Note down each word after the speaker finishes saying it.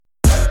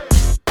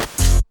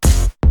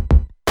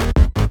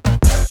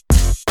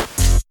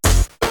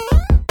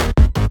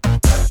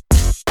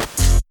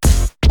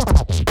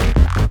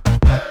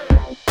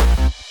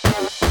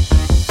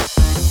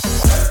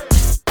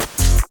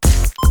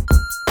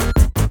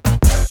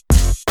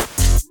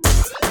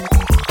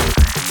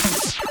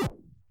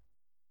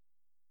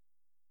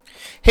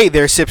Hey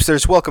there,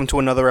 Sipsters. Welcome to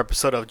another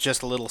episode of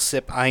Just a Little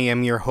Sip. I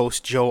am your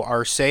host, Joe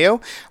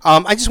Arceo.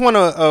 I just want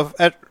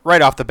to,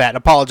 right off the bat,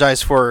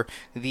 apologize for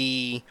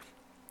what's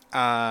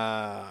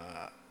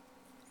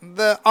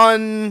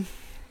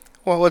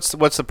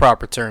the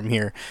proper term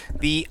here?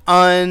 The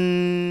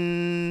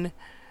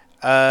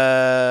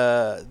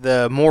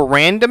more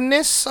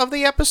randomness of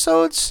the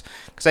episodes,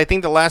 because I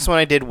think the last one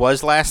I did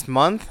was last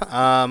month.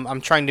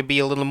 I'm trying to be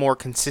a little more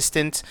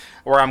consistent,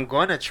 or I'm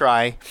going to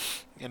try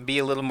and be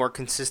a little more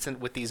consistent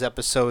with these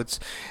episodes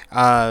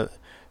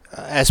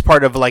as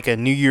part of like a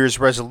New Year's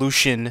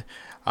resolution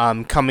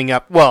coming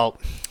up. Well,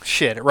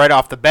 shit, right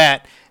off the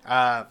bat.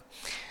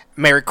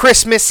 Merry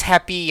Christmas,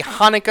 Happy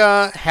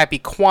Hanukkah, Happy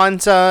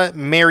Kwanzaa,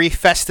 Merry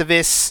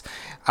Festivus,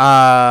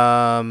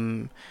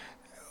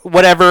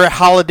 whatever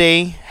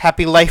holiday,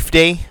 Happy Life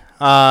Day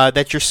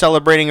that you're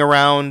celebrating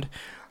around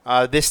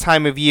this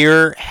time of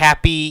year.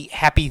 Happy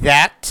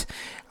that.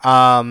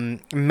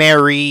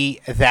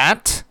 Merry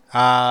that.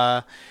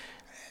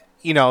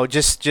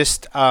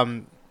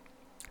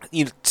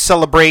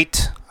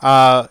 Celebrate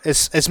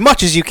as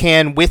much as you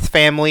can with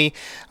family,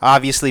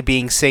 obviously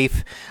being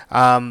safe.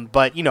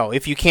 But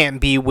if you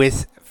can't be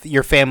with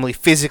your family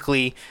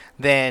physically,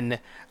 then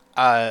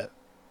a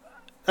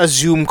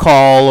Zoom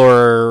call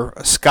or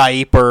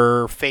Skype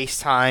or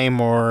FaceTime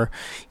or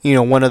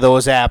one of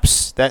those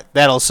apps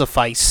that'll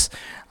suffice.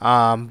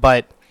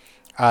 But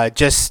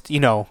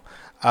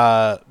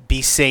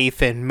be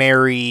safe and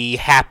merry,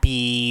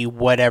 happy,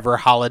 whatever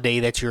holiday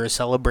that you're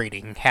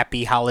celebrating.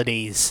 Happy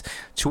holidays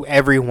to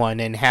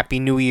everyone, and Happy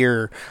New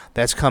Year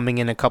that's coming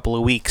in a couple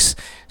of weeks.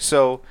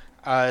 So,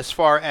 as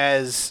far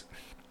as,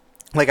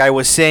 like I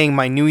was saying,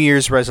 my New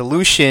Year's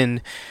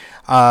resolution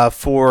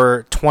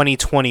for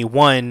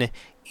 2021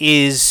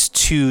 is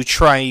to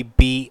try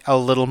be a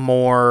little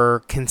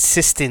more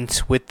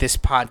consistent with this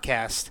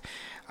podcast.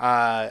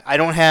 I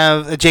don't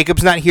have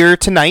Jacob's not here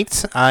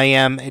tonight. I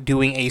am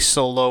doing a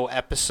solo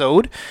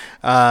episode.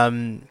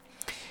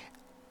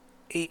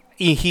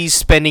 He's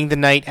spending the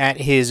night at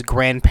his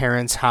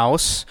grandparents'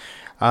 house,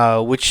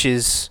 which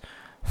is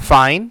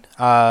fine.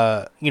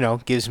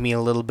 Gives me a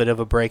little bit of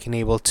a break and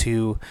able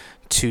to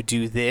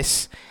do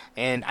this.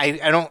 And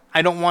I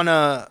don't want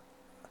to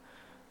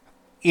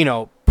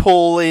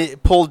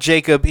pull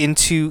Jacob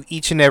into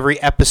each and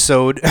every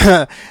episode,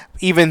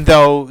 even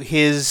though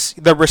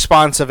the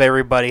response of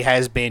everybody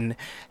has been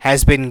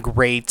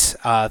great.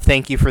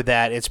 Thank you for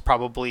that. It's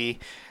probably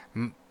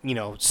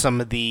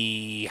some of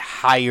the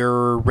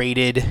higher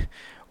rated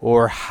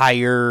or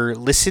higher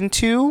listened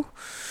to,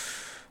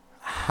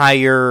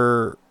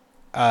 those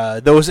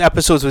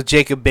episodes with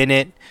Jacob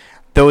Bennett.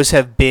 Those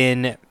have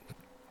been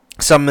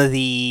some of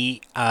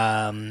the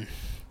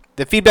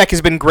feedback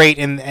has been great,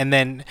 and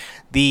then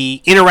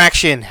the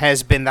interaction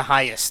has been the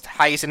highest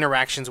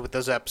interactions with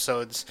those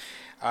episodes,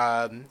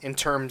 in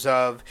terms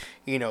of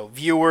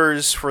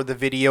viewers for the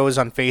videos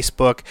on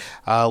Facebook,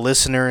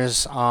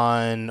 listeners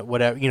on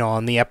whatever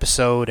on the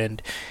episode,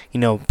 and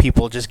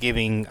people just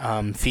giving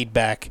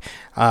feedback.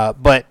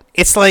 But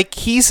it's like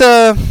he's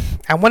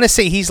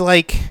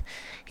like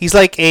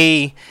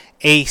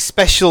a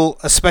special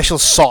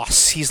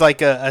sauce. He's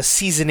like a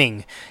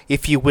seasoning,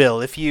 if you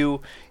will. If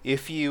you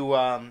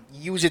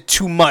use it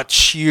too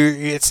much,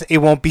 it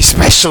won't be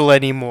special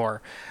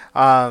anymore.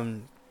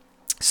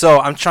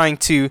 So I'm trying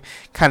to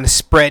kind of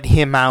spread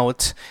him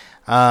out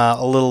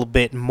a little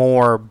bit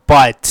more.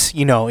 But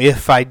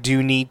if I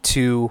do need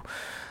to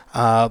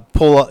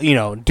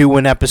do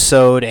an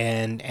episode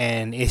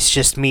and it's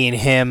just me and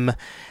him,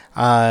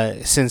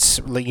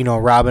 since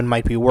Robin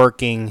might be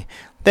working,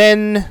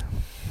 then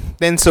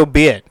so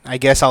be it. I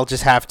guess I'll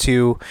just have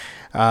to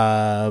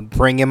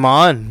bring him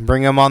on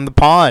the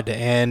pod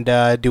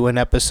and do an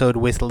episode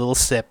with Little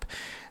Sip.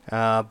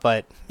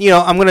 But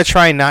I'm gonna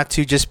try not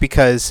to, just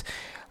because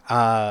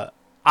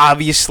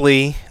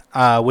obviously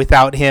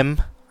without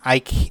him I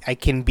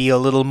can be a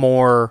little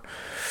more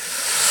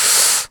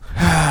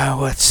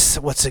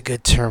what's a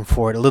good term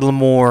for it? A little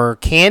more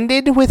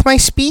candid with my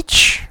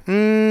speech.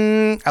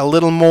 A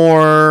little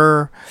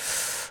more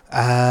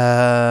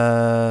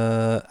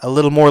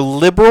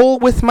liberal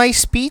with my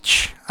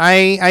speech,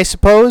 I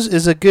suppose,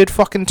 is a good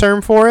fucking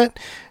term for it.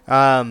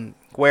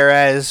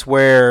 Whereas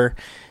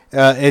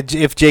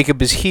if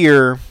Jacob is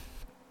here,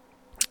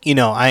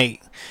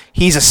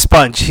 he's a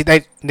sponge.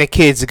 That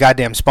kid's a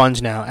goddamn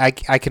sponge now. I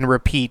can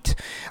repeat,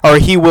 or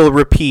he will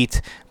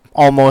repeat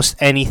almost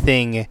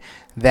anything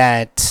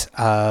that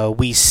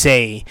we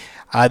say.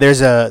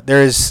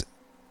 There's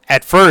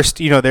at first,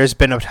 there's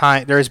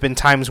been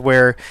times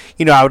where,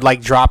 I would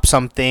like drop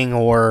something,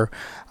 or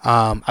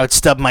I would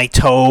stub my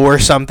toe or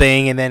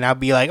something, and then I'd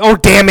be like, "Oh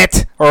damn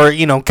it," or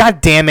 "God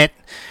damn it,"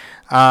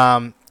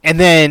 and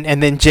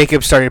then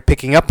Jacob started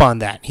picking up on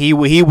that. He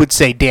would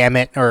say "damn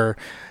it," or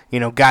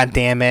 "God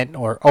damn it,"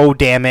 or "Oh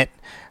damn it,"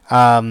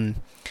 and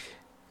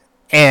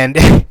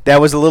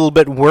that was a little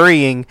bit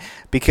worrying,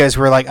 because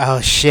we're like, "Oh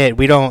shit,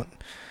 we don't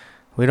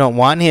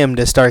want him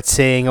to start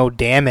saying "oh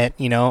damn it,"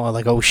 or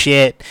like "oh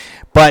shit."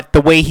 But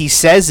the way he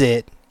says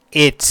it,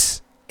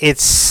 it's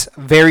it's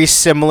very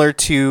similar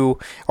to,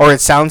 or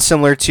it sounds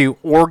similar to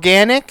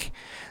organic.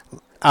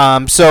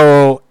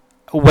 So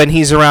when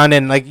he's around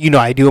and like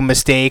I do a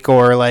mistake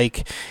or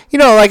like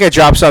like I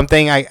drop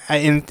something,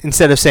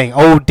 instead of saying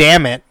oh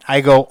damn it,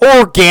 I go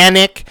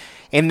organic,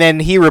 and then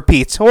he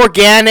repeats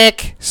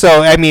organic.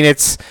 So I mean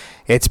it's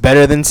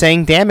better than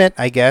saying damn it,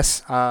 I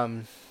guess.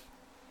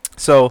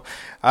 So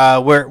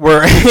we're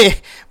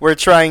we're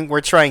trying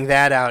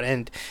that out,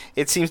 and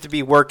it seems to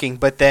be working.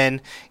 But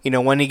then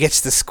when he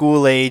gets to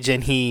school age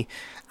and he,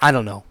 I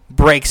don't know,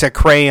 breaks a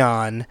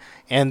crayon,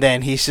 and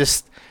then he's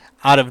just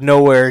out of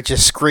nowhere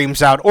just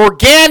screams out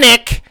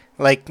organic.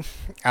 Like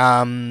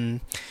I'm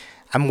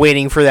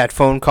waiting for that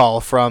phone call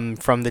from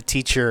the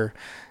teacher.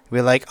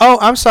 We're like, oh,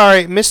 I'm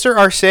sorry, Mr.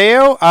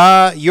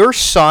 Arceo, your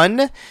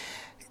son,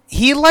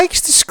 he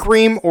likes to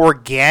scream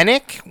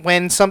organic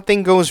when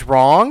something goes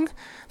wrong.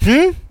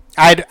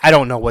 I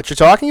don't know what you're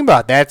talking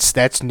about.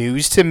 That's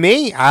news to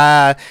me.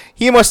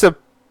 He must have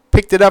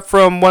picked it up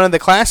from one of the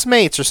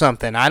classmates or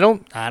something. I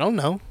don't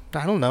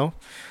know.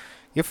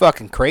 You're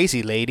fucking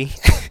crazy, lady.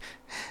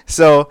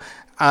 So,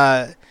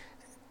 but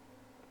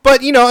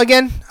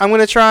again, I'm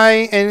gonna try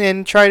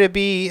and try to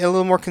be a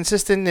little more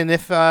consistent. And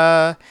if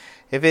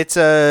it's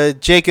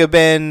Jacob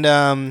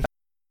and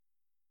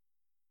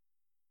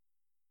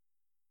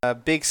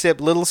big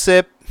sip, little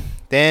sip,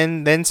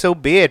 then so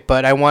be it.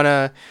 But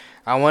I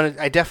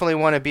definitely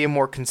want to be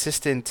more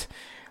consistent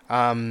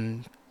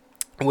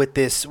with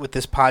this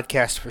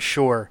podcast for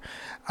sure.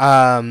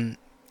 And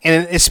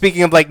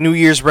speaking of like New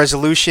Year's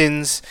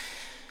resolutions,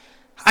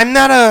 I'm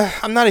not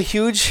a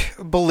huge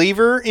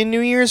believer in New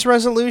Year's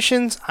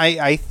resolutions.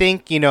 I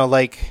think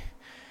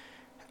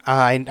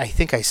I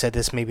think I said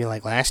this maybe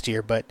like last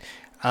year, but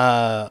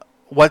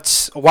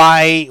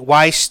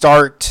why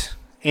start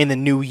in the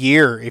new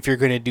year if you're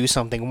going to do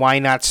something? Why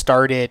not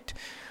start it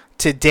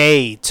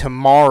today,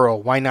 tomorrow?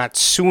 Why not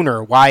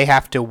sooner? Why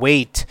have to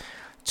wait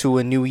to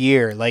a new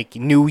year? Like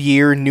new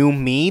year, new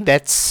me.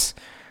 That's,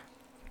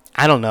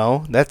 I don't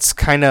know. That's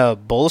kind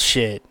of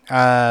bullshit.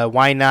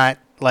 Why not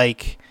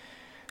like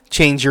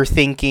change your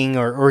thinking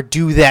or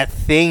do that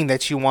thing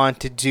that you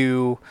want to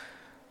do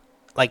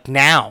like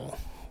now?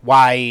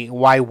 Why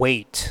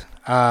wait?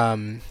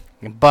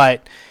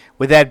 But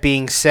with that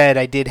being said,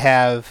 I did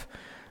have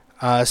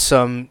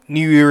some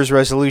New Year's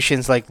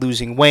resolutions like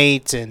losing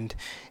weight and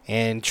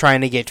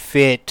trying to get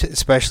fit,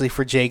 especially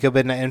for Jacob.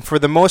 And for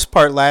the most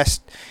part,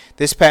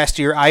 this past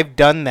year, I've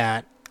done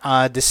that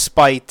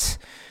despite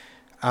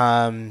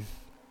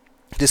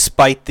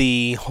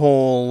the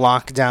whole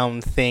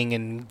lockdown thing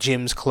and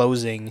gyms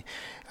closing.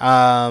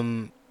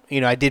 I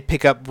did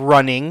pick up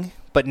running,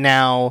 but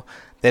now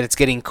that it's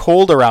getting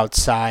colder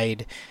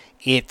outside,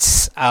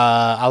 it's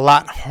a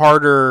lot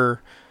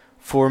harder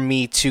for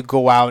me to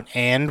go out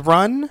and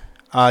run,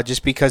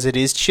 just because it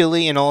is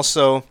chilly, and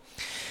also,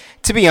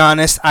 to be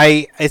honest,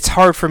 it's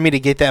hard for me to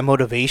get that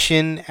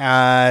motivation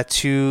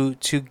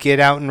to get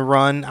out and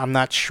run. I'm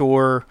not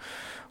sure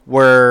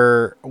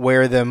where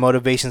the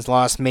motivation's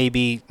lost.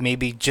 Maybe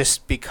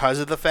just because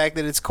of the fact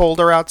that it's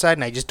colder outside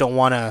and I just don't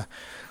want to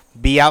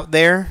be out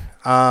there.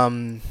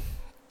 But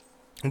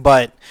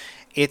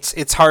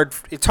it's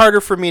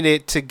harder for me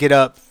to get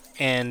up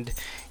and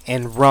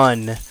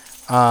run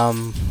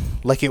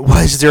like it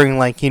was during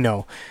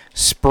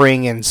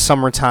spring and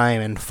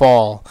summertime and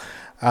fall.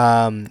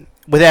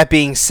 With that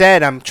being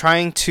said, I'm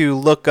trying to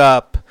look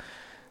up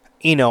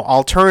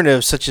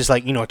alternatives such as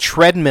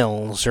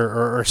treadmills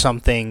or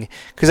something,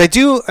 because I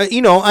do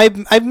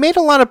I've made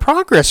a lot of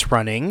progress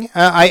running.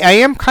 I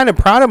am kind of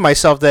proud of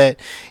myself that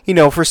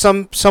for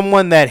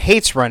someone that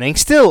hates running,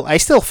 I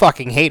still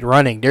fucking hate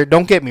running.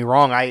 Don't get me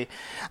wrong,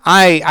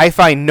 I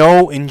find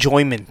no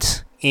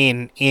enjoyment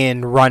in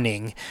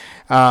running,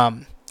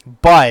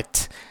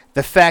 but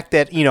the fact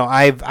that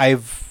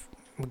I've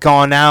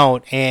gone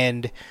out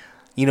and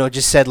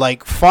just said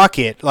fuck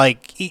it,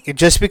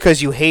 just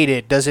because you hate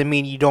it doesn't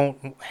mean you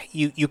don't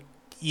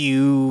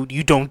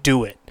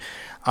do it.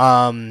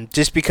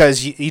 Just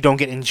because you don't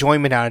get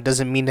enjoyment out of it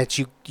doesn't mean that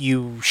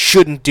you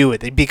shouldn't do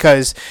it.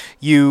 Because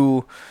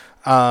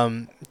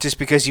just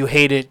because you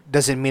hate it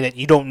doesn't mean that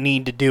you don't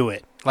need to do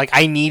it.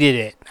 I needed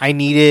it. I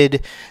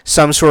needed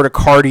some sort of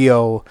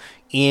cardio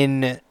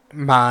in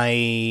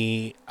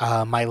my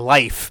my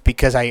life,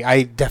 because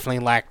I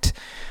definitely lacked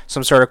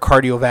some sort of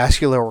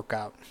cardiovascular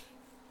workout.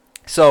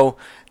 So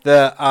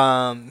the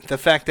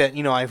fact that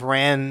I've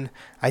ran,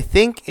 I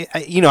think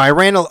I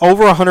ran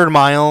over 100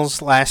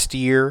 miles last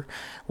year,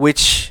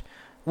 which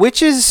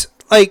is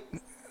like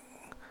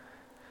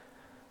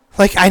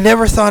I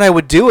never thought I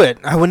would do it.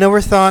 I would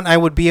never thought I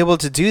would be able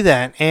to do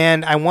that,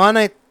 and I want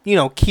to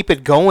keep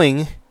it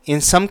going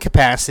in some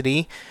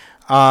capacity,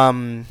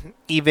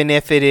 even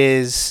if it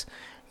is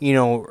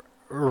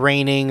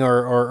raining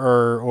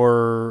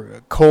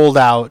or cold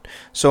out.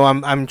 So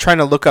I'm trying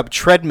to look up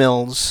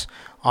treadmills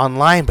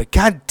online, but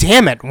god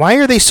damn it, why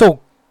are they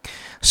so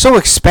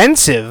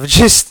expensive?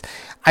 Just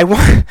I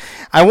want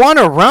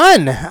to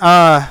run.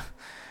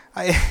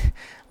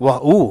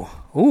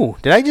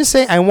 Did I just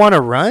say I want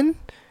to run?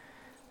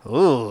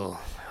 Ooh,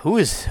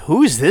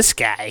 who's this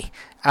guy?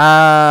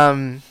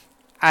 I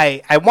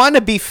want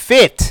to be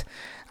fit.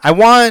 I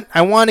want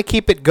to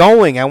keep it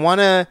going. I want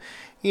to,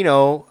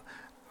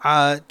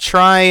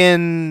 try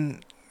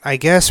and I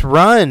guess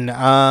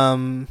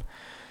run.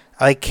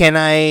 Like, can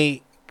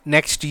I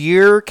next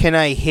year? Can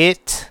I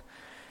hit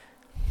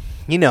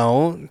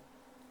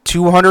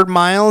 200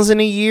 miles in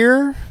a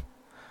year?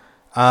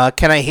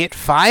 Can I hit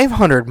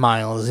 500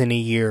 miles in a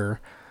year?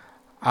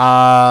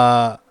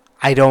 I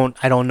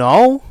don't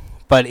know,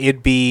 but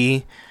it'd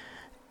be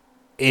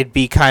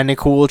kind of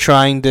cool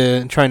trying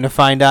to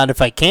find out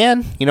if I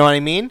can. You know what I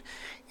mean?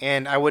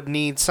 And I would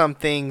need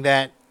something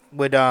that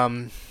would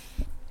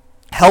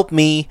help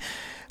me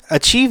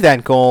achieve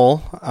that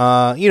goal.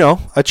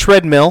 A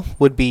treadmill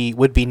would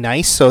be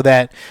nice, so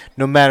that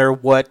no matter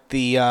what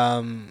the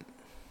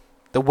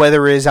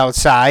weather is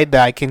outside,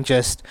 that I can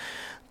just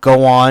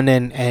go on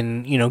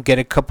and get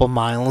a couple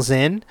miles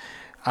in.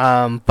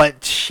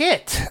 But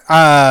shit,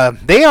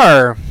 they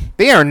are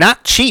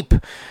not cheap.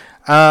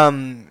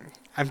 I'm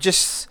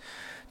just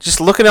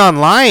looking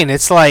online.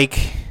 It's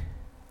like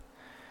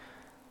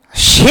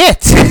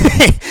shit.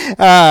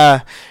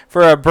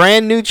 For a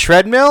brand new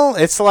treadmill,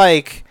 it's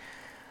like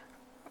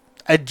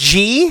a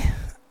G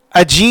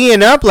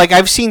and up. Like,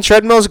 I've seen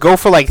treadmills go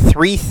for like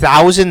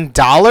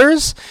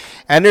 $3,000.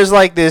 And there's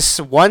like this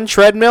one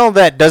treadmill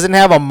that doesn't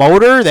have a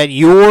motor, that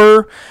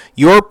you're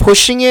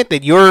pushing it,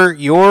 that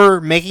you're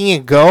making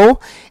it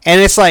go,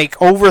 and it's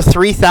like over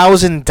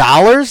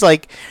 $3,000.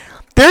 Like,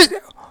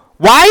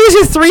 why is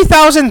it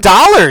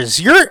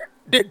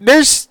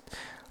 $3,000?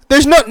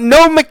 There's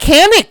no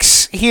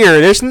mechanics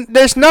here.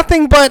 There's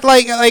nothing but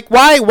like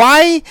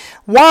why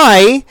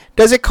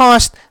does it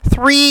cost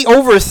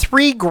over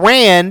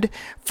 $3,000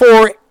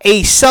 for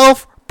a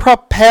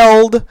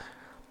self-propelled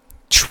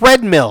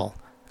treadmill?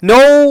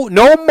 No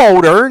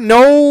motor,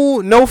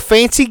 no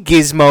fancy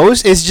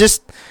gizmos. It's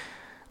just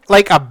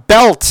like a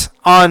belt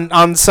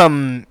on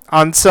some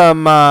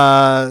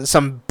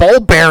ball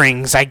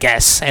bearings, I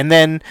guess, and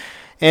then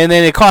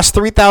it costs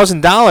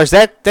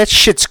 $3,000. That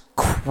shit's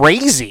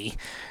crazy.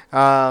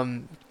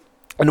 And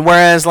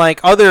whereas like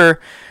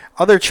other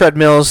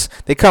treadmills,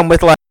 they come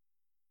with like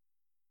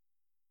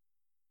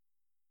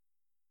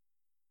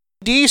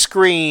LED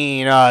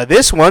screen.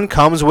 This one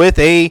comes with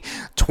a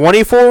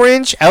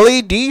 24-inch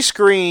LED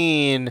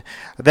screen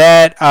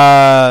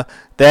that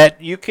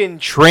you can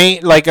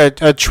train, like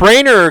a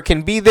trainer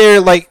can be there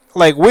like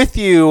with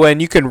you,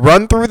 and you can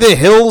run through the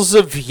hills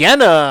of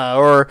Vienna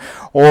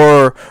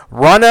or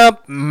run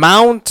up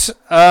Mount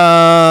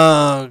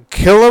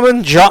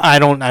Kilimanjaro. I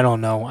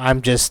don't know.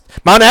 I'm just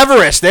Mount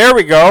Everest. There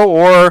we go.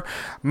 Or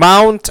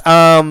Mount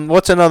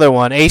what's another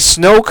one? A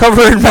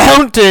snow-covered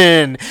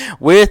mountain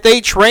with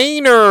a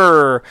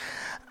trainer.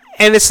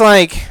 And it's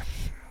like,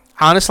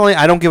 honestly,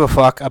 I don't give a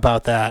fuck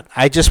about that.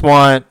 I just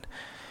want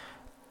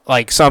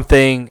like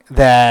something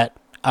that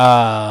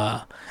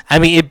I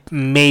mean,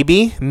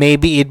 maybe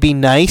it'd be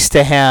nice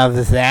to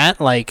have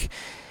that, like,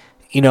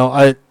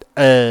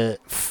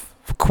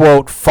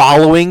 quote,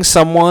 following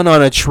someone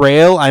on a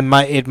trail.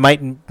 It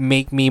might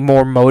make me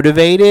more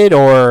motivated,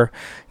 or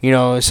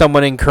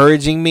someone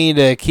encouraging me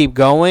to keep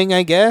going.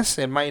 I guess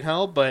it might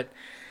help, but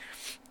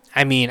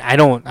I mean, I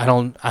don't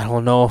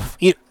know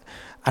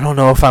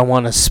if I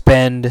want to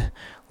spend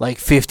like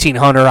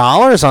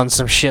 $1,500 on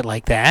some shit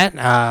like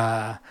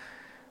that.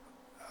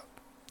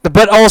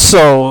 But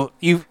also,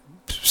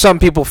 some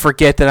people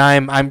forget that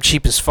I'm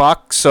cheap as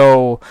fuck.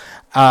 So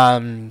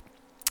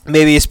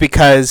maybe it's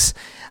because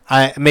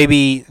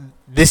maybe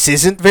this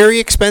isn't very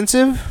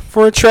expensive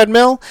for a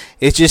treadmill.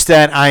 It's just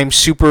that I'm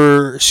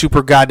super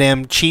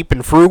goddamn cheap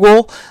and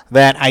frugal,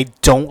 that I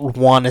don't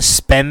want to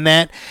spend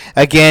that.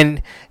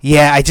 Again,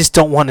 yeah, I just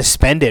don't want to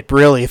spend it,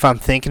 really, if I'm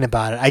thinking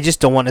about it. I just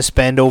don't want to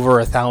spend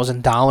over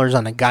 $1,000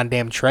 on a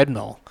goddamn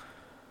treadmill.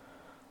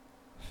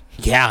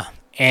 Yeah,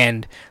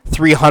 and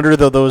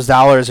 $300 of those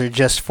dollars are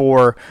just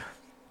for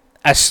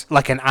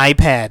like an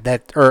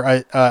iPad or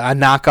a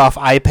knockoff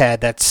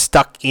iPad that's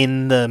stuck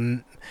in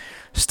the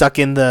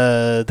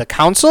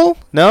console.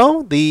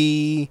 No,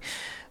 the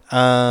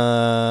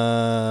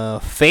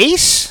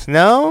face.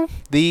 No,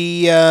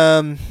 the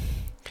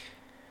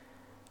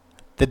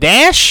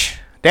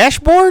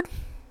dashboard.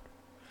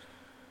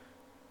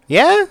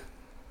 Yeah,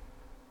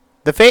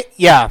 the face.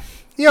 Yeah,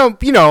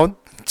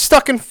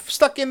 stuck in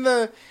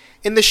the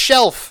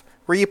shelf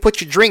where you put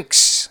your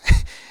drinks.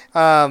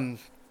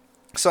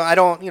 So I'm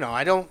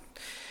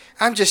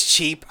just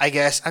cheap, I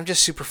guess. I'm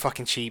just super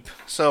fucking cheap.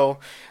 So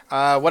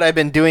what I've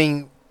been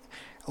doing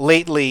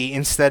lately,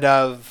 instead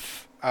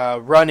of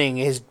running,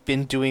 has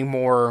been doing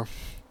more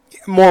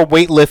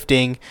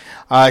weightlifting.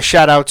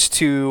 Shout outs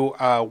to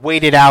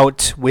Weighted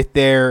Out with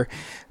their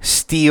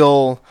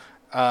steel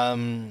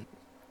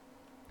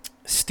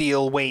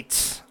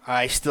weights.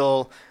 I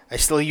still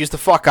use the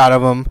fuck out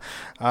of them,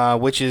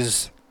 which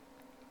is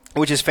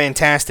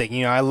fantastic.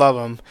 I love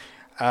them.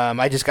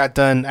 I just got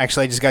done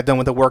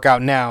with the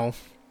workout now.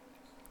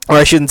 Or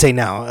I shouldn't say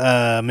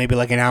now. Maybe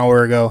like an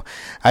hour ago,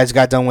 I just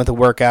got done with the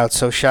workout.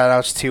 So shout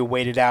outs to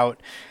Weighted Out.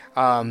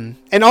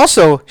 And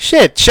also,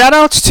 shout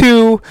outs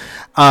to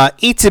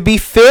Eat to Be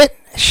Fit.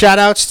 Shout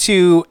outs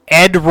to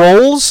Ed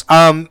Rolls.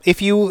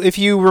 If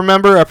you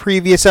remember a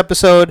previous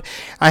episode,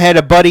 I had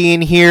a buddy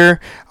in here,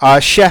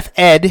 Chef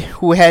Ed,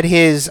 who had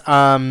his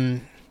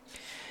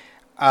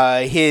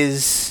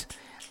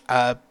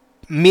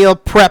meal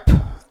prep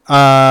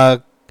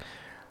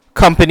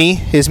company,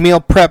 his meal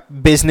prep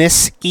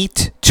business,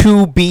 Eat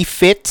to Be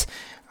Fit,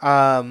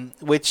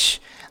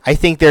 which I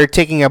think they're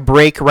taking a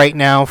break right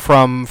now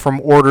from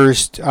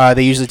orders.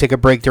 They usually take a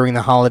break during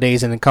the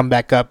holidays and then come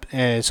back up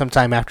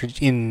sometime after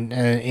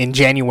in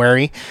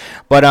January.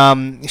 But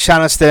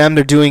shout outs to them.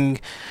 They're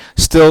doing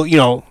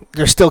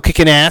they're still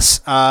kicking ass.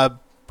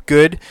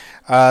 Good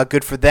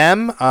for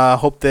them.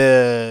 Hope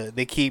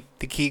they keep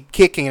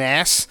kicking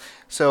ass.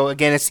 So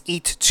again, it's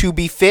Eat to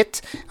Be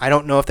Fit. I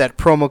don't know if that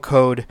promo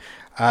code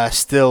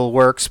still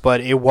works,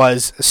 but it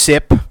was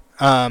SIP.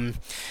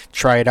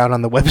 Try it out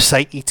on the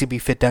website,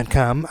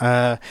 eat2befit.com.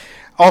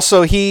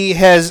 Also, he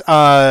has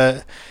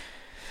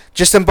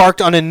just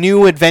embarked on a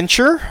new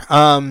adventure,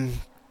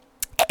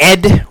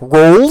 Ed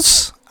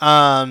Rolls,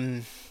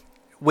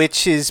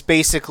 which is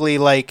basically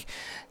like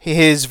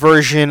his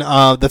version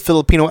of the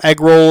Filipino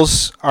egg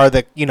rolls. Are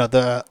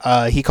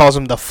he calls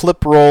them the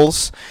flip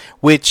rolls,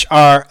 which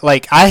are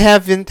like, I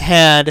haven't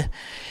had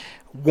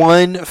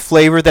one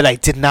flavor that I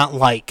did not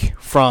like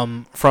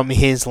from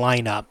his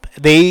lineup.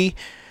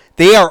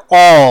 They are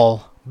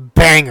all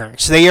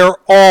bangers. They are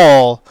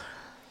all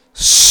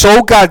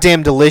so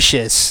goddamn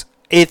delicious.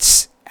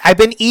 I've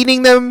been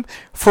eating them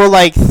for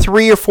like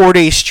 3 or 4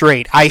 days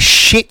straight. I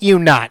shit you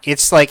not.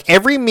 It's like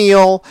every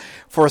meal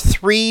for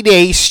 3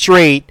 days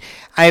straight,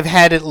 I've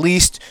had at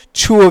least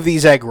 2 of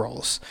these egg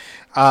rolls.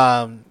 We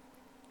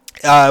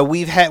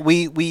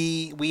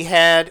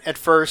had at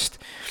first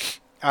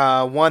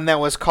one that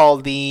was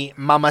called the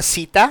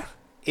Mamacita.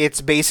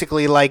 It's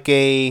basically like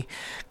a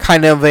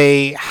kind of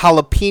a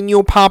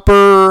jalapeno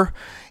popper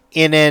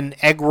in an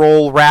egg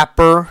roll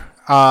wrapper,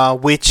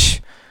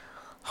 which,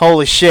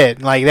 holy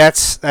shit, like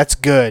that's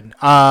good.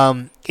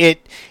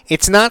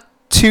 It's not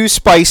too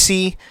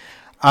spicy.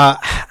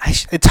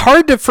 It's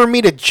hard for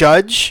me to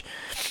judge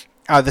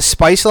the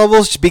spice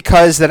levels just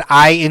because that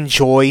I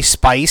enjoy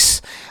spice.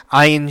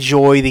 I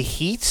enjoy the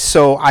heat,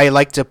 so I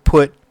like to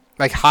put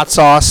like hot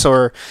sauce,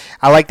 or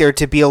I like there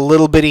to be a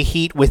little bit of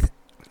heat with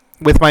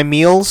my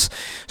meals.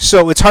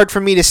 So it's hard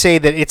for me to say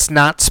that it's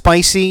not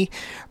spicy,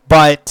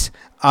 but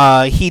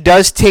he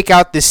does take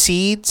out the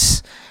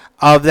seeds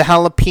of the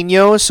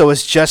jalapeno, so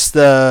it's just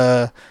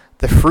the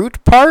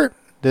fruit part.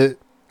 The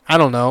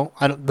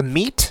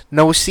meat,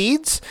 no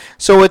seeds.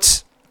 So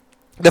it's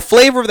the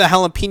flavor of the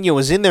jalapeno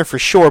is in there for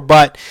sure,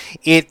 but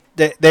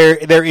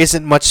there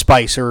isn't much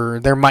spice, or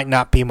there might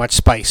not be much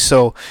spice.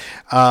 So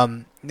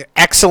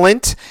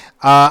excellent.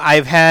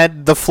 I've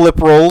had the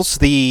flip rolls,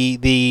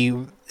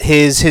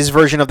 his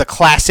version of the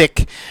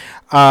classic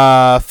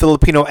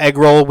Filipino egg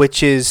roll,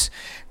 which is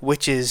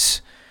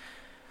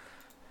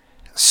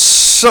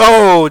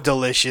so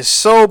delicious,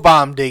 so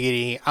bomb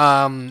diggity.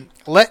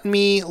 Let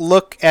me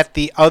look at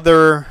the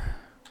other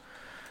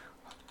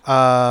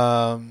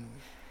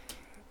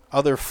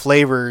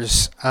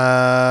flavors.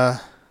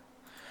 Let's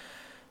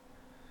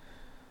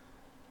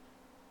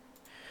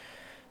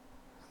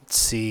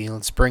see.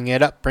 Let's bring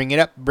it up.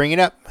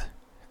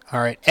 All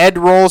right, Ed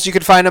Rolls. You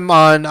can find them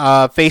on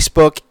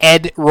Facebook.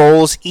 Ed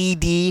Rolls,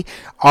 EDROLLS.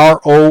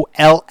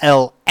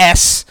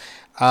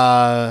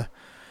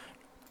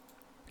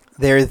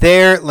 They're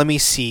there. Let me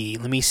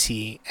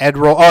see. Ed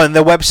Roll. Oh, and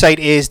the website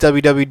is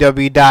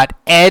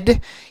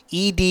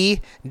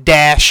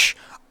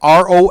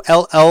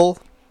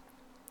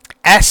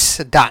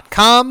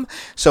www.ed-rolls.com.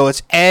 So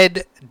it's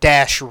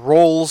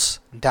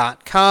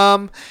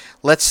ed-rolls.com.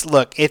 Let's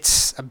look.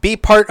 It's be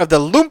part of the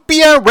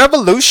Lumpia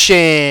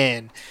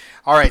Revolution.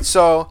 All right,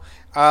 so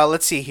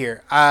let's see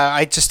here.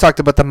 I just talked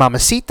about the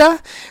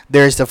Mamacita.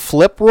 There's the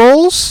flip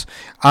rolls.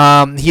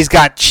 He's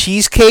got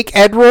cheesecake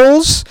Ed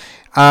Rolls.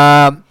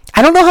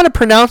 I don't know how to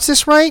pronounce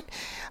this right.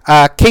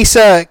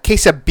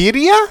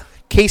 Quesabirria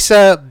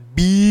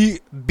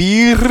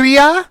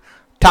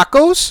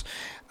tacos.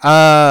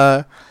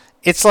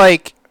 It's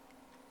like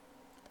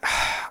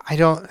I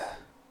don't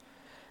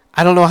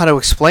know how to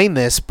explain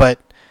this, but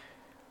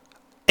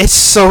it's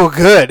so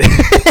good.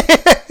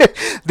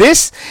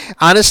 This,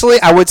 honestly,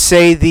 I would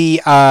say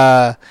the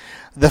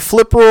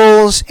flip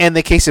rolls and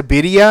the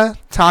quesabirria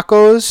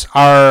tacos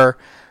are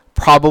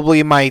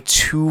probably my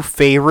 2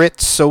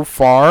 favorites so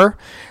far.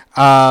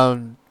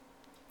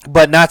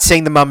 But not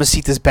saying the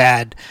Mamacita is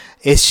bad.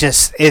 It's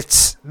just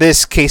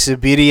this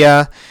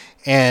quesabirria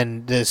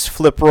and this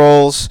flip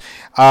rolls.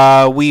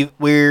 We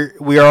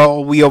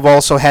have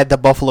also had the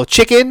buffalo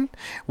chicken,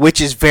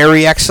 which is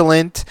very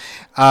excellent.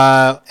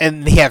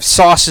 And they have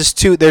sauces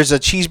too. There's a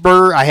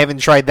cheeseburger. I haven't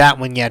tried that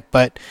one yet,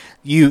 but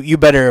you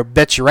better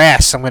bet your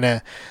ass I'm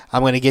gonna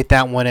get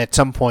that one at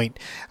some point.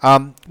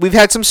 We've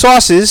had some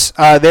sauces.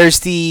 There's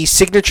the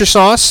signature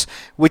sauce,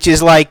 which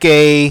is like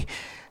a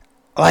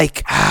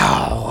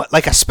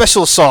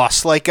special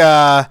sauce.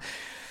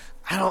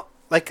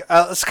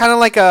 it's kind of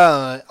like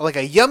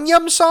a yum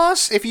yum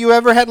sauce. If you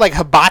ever had like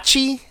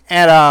hibachi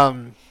at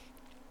a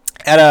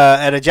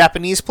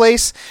Japanese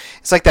place,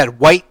 it's like that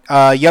white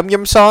yum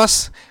yum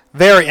sauce.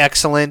 Very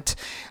excellent.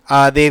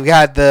 They've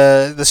got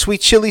the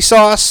sweet chili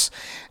sauce,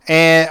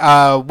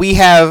 and we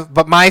have.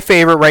 But my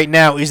favorite right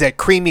now is that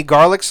creamy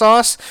garlic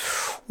sauce.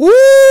 Woo,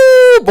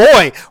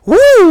 boy,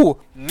 woo,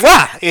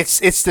 mwah!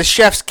 It's the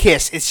chef's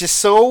kiss. It's just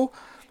so.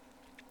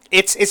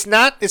 It's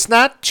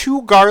not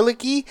too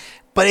garlicky,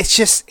 but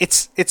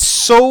it's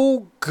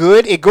so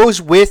good. It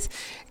goes great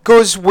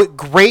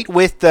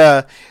with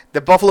the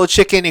buffalo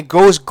chicken. It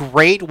goes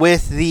great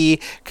with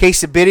the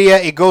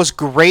quesadilla. It goes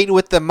great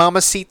with the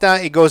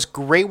mamacita. It goes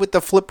great with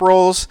the flip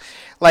rolls.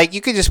 Like,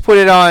 you can just put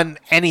it on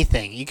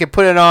anything. You can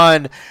put it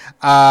on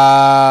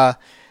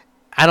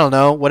I don't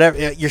know,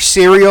 whatever, your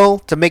cereal,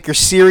 to make your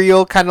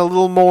cereal kind of a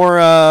little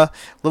more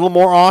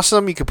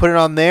awesome. You can put it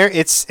on there.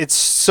 It's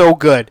so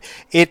good.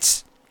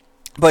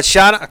 But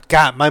shout out,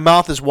 God, my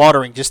mouth is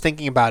watering just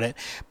thinking about it.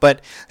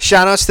 But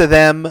shout outs to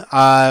them,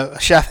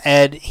 Chef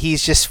Ed.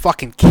 He's just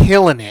fucking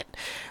killing it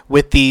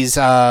with these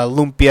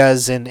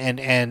lumpias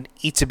and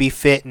Eat to Be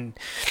Fit. And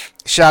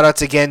shout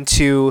outs again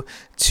to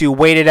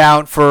Wait It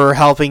Out for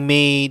helping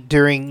me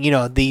during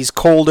these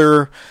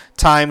colder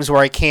times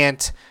where I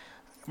can't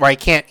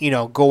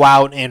go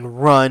out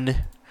and run,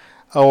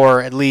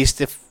 or at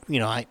least if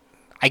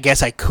I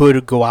guess I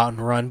could go out and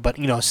run, but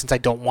since I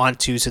don't want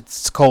to, since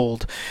it's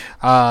cold,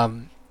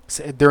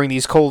 during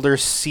these colder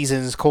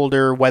seasons,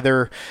 colder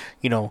weather,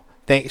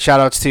 shout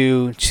outs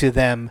to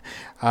them,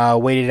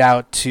 waited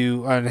out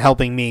to on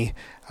helping me,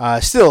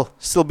 still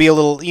be a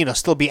little,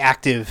 still be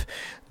active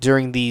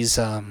during these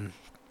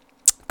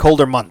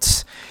colder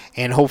months,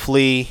 and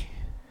hopefully,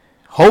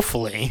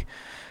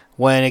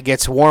 when it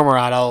gets warmer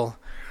out,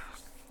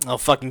 I'll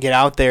fucking get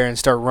out there and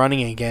start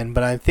running again.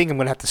 But I think I'm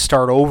gonna have to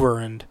start over,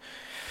 and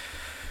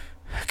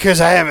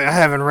because I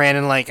haven't ran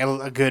in like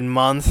a good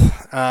month.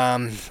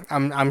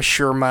 I'm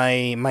sure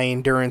my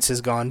endurance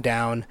has gone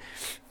down.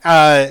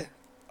 Last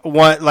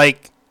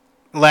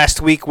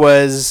week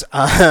was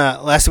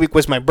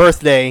my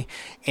birthday,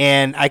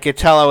 and I could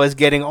tell I was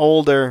getting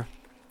older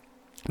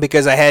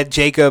because I had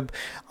Jacob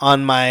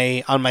on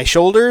my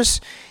shoulders,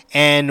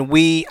 and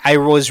I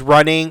was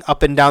running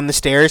up and down the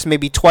stairs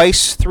maybe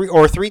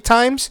three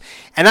times,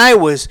 and I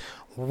was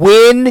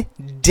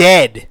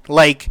winded,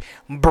 like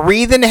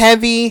breathing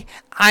heavy.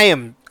 I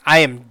am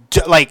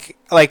like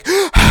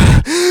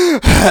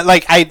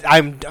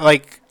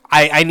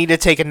I need to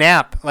take a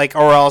nap,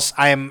 or else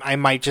I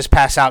might just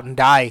pass out and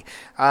die.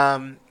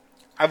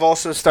 I've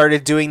also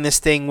started doing this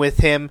thing with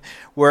him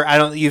where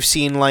you've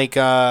seen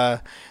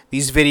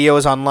these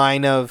videos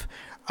online of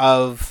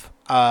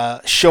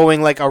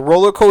showing like a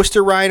roller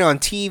coaster ride on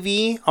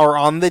TV or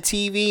on the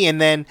TV,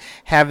 and then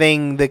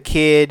having the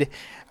kid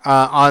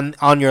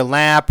on your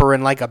lap or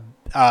in like a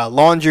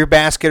laundry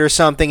basket or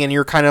something, and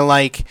you're kind of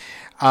like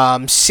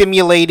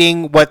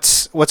simulating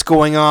what's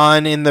going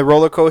on in the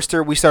roller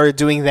coaster. We started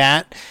doing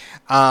that.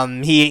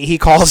 He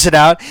calls it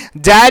out,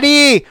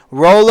 "Daddy,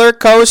 roller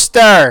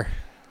coaster.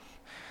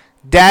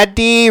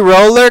 Daddy,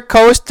 roller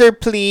coaster,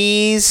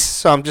 please."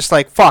 So I'm just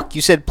like, fuck,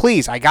 you said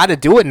please. I got to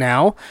do it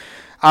now.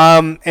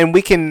 And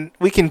we can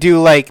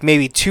do like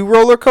maybe 2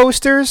 roller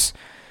coasters.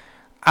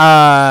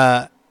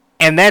 And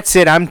that's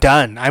it. I'm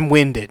done. I'm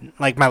winded.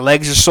 Like, my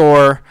legs are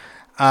sore.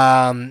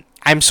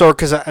 I'm sore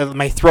because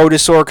my throat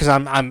is sore because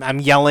I'm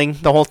yelling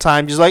the whole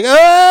time, just like,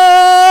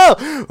 oh,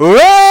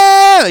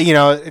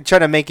 oh!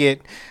 Trying to make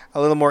it a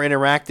little more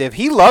interactive.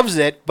 He loves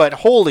it, but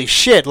holy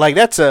shit, like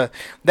that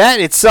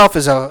itself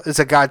is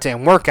a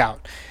goddamn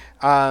workout.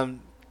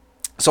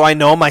 So I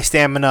know my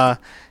stamina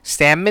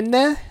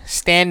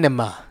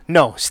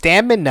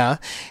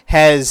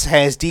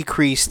has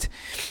decreased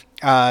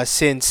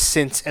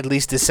since at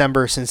least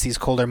December, since these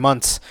colder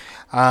months,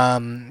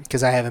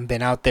 because I haven't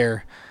been out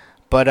there.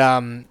 But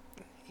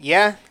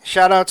yeah,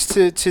 shout outs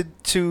to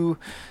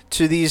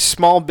these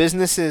small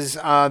businesses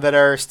that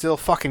are still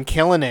fucking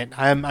killing it.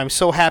 I'm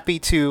so happy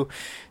to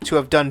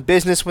have done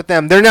business with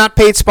them. They're not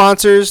paid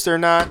sponsors. They're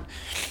not.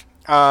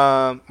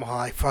 Guys,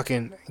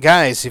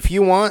 if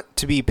you want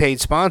to be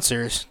paid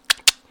sponsors,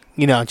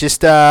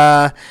 just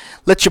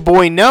let your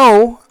boy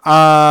know.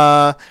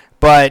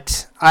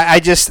 But I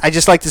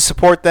just like to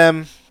support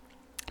them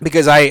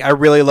because I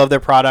really love their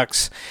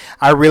products.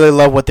 I really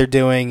love what they're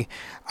doing.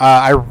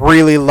 I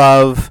really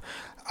love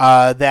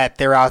that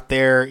they're out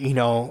there,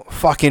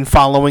 fucking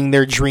following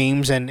their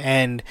dreams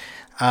and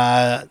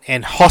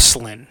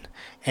hustling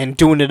and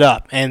doing it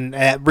up, and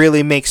that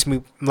really makes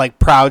me like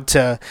proud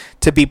to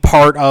be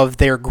part of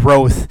their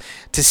growth,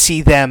 to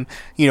see them,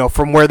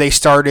 from where they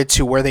started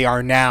to where they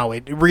are now.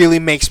 It really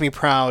makes me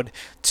proud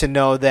to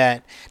know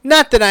that,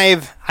 not that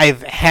I've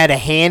had a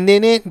hand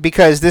in it,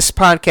 because this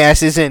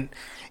podcast isn't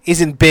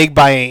big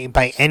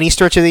by any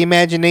stretch of the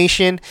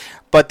imagination,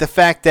 but the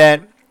fact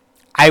that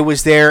I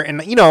was there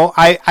and I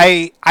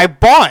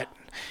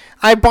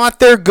bought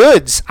their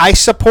goods. I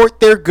support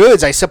their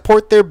goods. I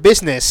support their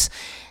business.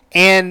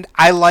 And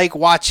I like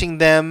watching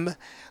them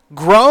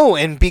grow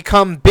and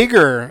become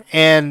bigger.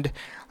 And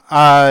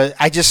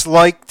I just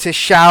like to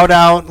shout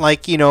out,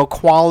 like,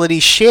 quality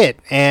shit,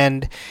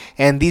 and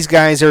these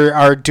guys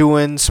are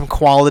doing some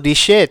quality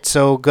shit,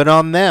 so good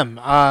on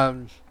them.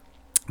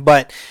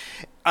 But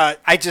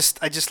I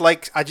just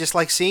like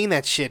seeing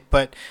that shit.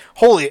 But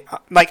holy,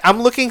 like,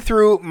 I'm looking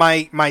through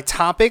my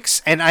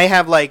topics, and I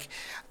have like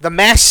the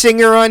Masked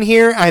Singer on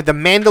here. I have the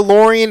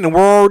Mandalorian, and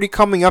we're already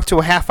coming up to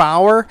a half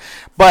hour.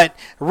 But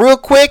real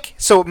quick,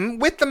 so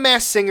with the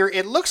Masked Singer,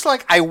 it looks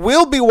like I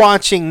will be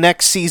watching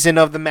next season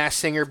of the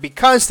Masked Singer,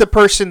 because the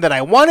person that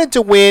I wanted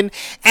to win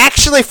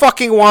actually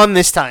fucking won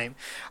this time.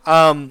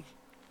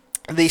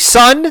 The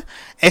Sun,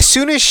 as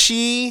soon as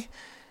she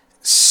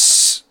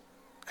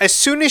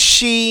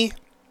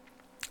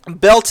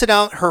belted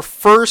out her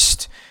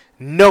first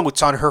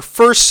notes on her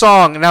first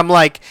song, and I'm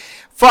like,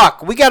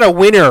 fuck, we got a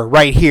winner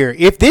right here.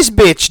 If this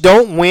bitch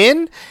don't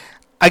win,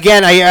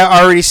 again, I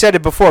already said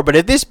it before, but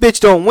if this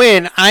bitch don't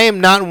win, I am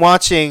not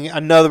watching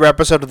another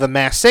episode of The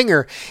Masked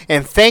Singer.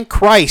 And thank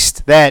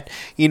Christ that,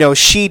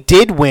 she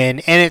did win,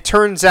 and it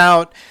turns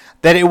out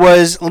that it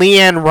was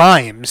LeAnn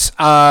Rimes.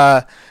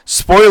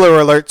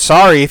 Spoiler alert,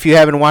 sorry if you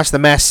haven't watched The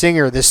Masked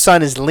Singer, the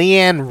Sun is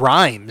LeAnn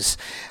Rimes.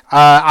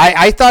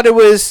 I thought it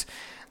was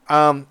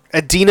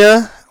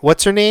Adina,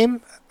 what's her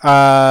name?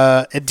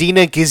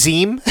 Adina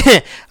Gazim.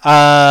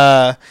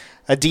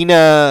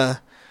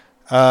 Adina,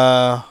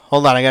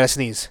 hold on, I gotta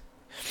sneeze.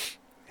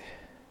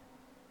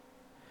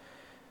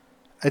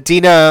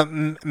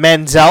 Adina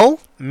Menzel,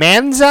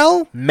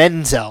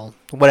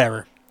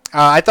 whatever.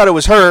 I thought it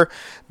was her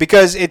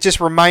because it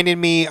just reminded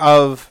me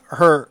of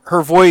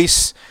her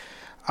voice.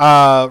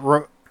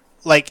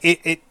 Like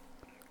it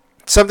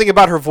something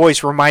about her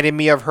voice reminded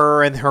me of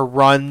her and her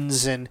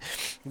runs and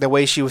the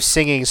way she was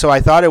singing. So I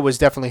thought it was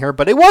definitely her,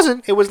 but it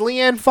wasn't. It was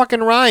LeAnn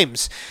fucking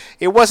Rimes.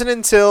 It wasn't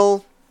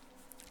until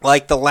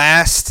like the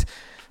last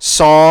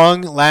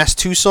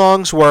two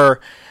songs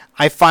where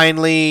I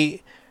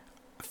finally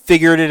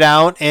figured it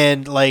out,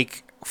 and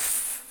like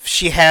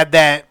she had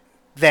that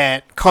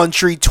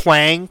country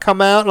twang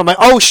come out, and I'm like,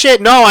 oh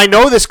shit, no, I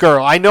know this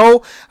girl. I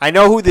know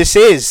who this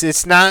is.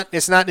 It's not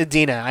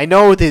Adina. I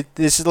know that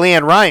this is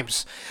LeAnn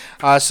Rimes.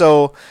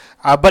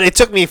 But it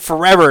took me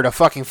forever to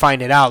fucking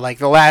find it out. Like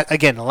the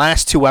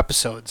last two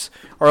episodes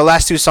or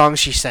last two songs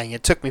she sang,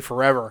 it took me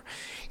forever.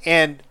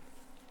 And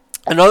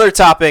another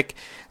topic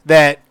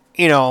that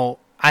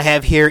I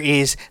have here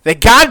is the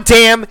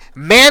goddamn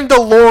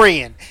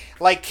Mandalorian.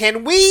 Like,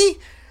 can we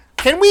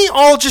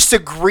all just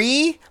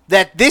agree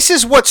that this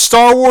is what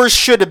Star Wars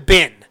should have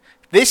been?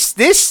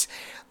 This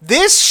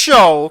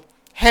show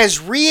has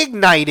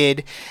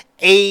reignited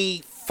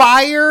a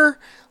fire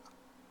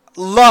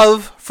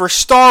love for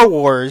Star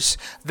Wars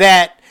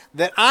that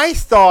I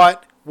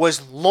thought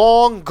was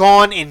long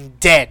gone and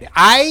dead.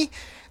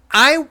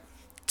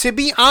 To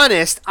be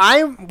honest,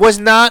 I was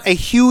not a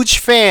huge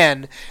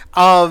fan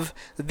of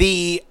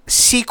the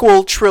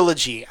sequel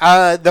trilogy.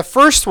 The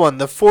first one,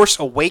 The Force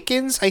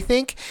Awakens, I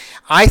think.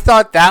 I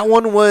thought that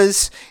one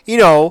was,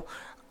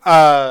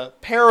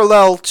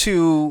 parallel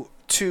to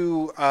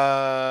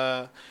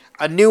A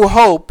New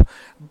Hope,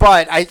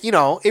 but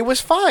it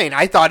was fine.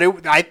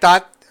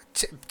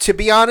 To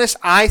be honest,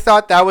 I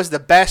thought that was the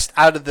best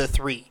out of the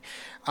three.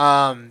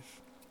 I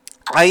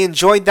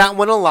enjoyed that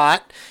one a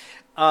lot.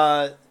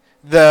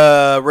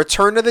 The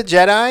Return of the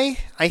Jedi,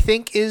 I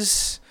think,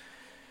 is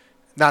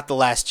not The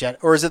Last Jedi,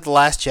 or is it The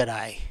Last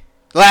Jedi?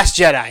 The Last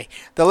Jedi.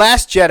 The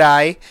Last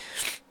Jedi,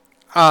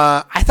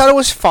 I thought it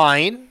was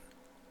fine.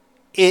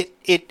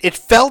 It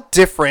felt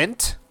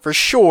different, for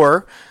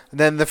sure,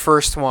 than the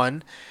first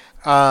one.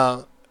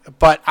 But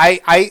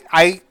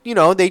I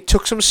they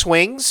took some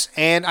swings,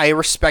 and I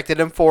respected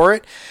them for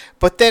it.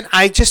 But then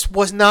I just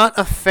was not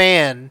a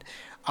fan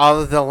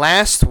of the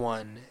last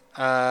one.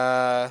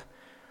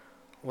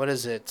 What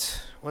is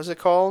it? What's it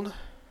called?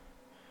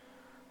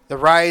 The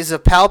Rise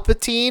of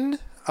Palpatine?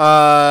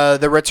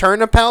 The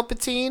Return of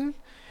Palpatine?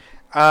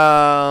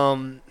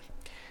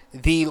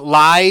 The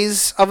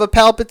Lies of a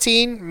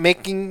Palpatine,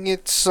 making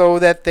it so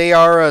that they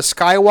are a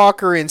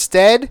Skywalker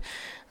instead.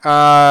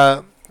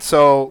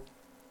 So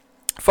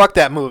fuck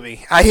that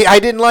movie. I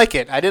didn't like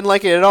it. I didn't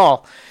like it at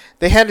all.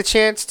 They had a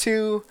chance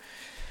to.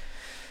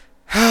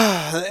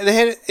 They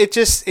had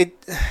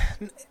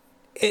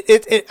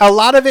it. A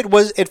lot of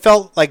it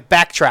felt like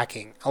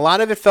backtracking. A lot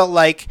of it felt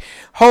like,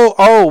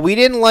 we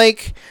didn't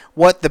like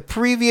what the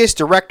previous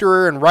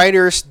director and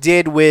writers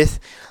did with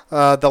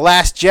The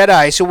Last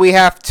Jedi, so we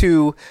have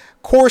to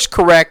course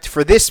correct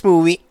for this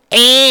movie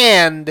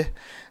and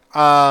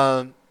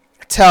finish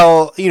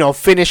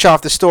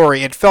off the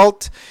story. It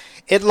felt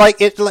like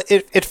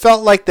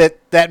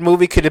that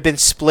movie could have been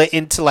split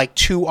into like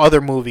two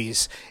other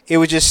movies. It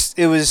was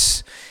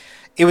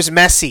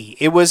messy.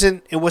 It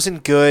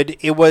wasn't good.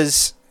 It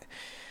was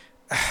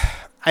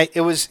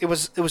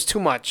too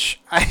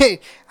much. I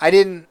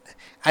didn't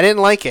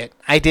like it.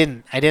 I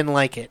didn't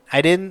like it.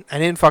 I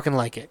didn't fucking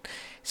like it.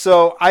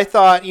 So I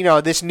thought,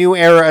 this new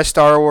era of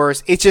Star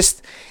Wars, it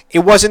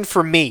wasn't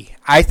for me.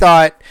 I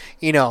thought,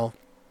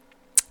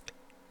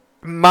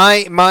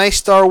 my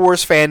Star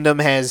Wars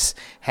fandom has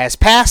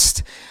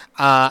passed,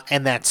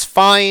 and that's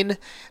fine.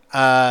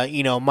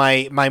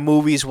 My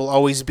movies will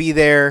always be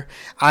there.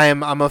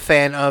 I'm a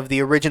fan of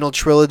the original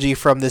trilogy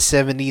from the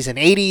 70s and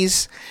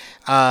 80s,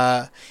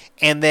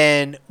 and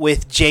then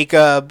with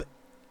Jacob,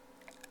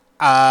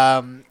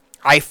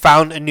 I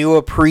found a new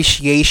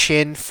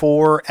appreciation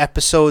for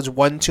episodes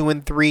 1, 2,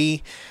 and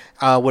 3.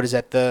 What is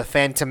that? The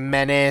Phantom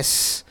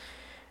Menace,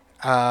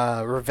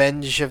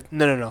 Revenge of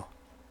no.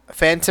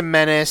 Phantom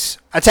Menace,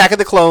 Attack of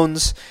the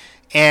Clones,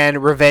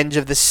 and Revenge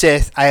of the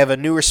Sith. I have a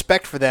new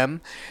respect for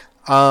them.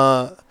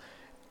 I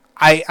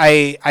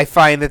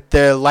find that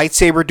the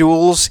lightsaber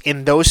duels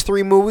in those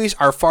 3 movies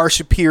are far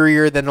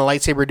superior than the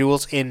lightsaber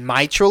duels in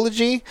my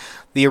trilogy,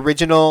 the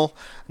original,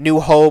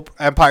 New Hope,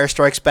 Empire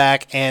Strikes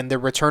Back, and The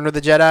Return of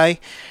the Jedi.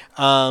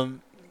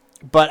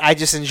 But I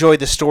just enjoyed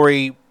the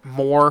story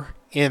more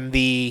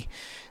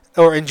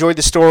enjoyed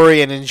the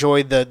story and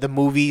enjoyed the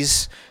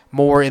movies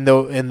more in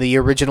the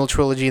original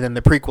trilogy than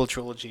the prequel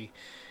trilogy.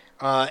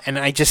 And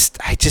I just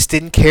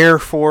didn't care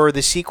for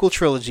the sequel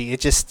trilogy.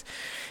 It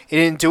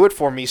didn't do it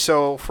for me.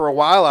 So for a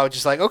while I was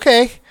just like,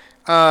 okay,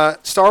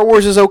 Star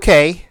Wars is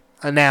okay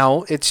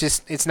now.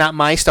 It's not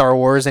my Star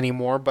Wars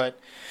anymore, but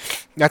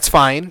that's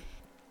fine.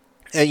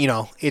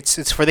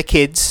 It's for the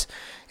kids.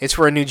 It's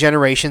for a new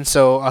generation,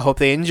 so I hope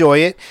they enjoy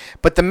it.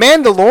 But The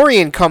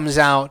Mandalorian comes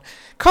out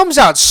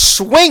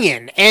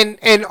swinging,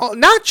 and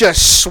not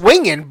just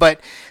swinging,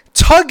 but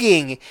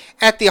tugging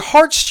at the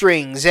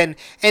heartstrings and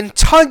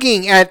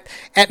tugging at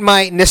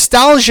my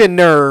nostalgia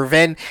nerve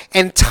and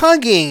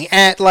tugging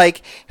at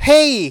like,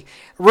 hey,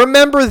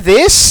 remember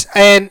this?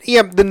 And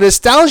yeah, the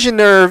nostalgia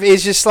nerve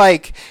is just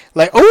like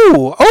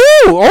oh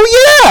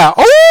yeah,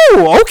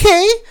 oh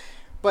okay.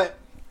 But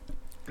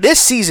this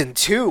season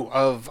 2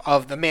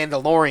 of The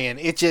Mandalorian,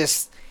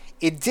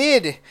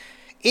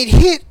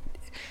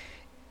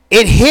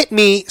 it hit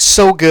me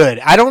so good.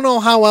 I don't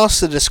know how else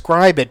to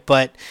describe it,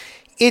 but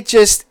if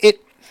the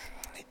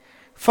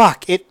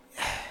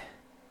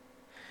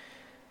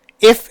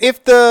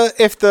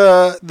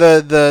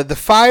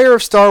fire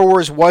of Star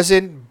Wars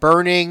wasn't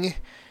burning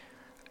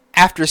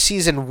after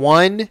season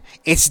 1,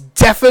 it's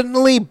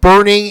definitely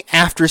burning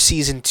after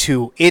season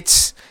 2.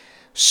 It's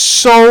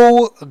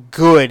so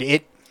good.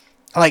 It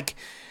like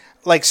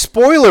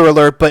spoiler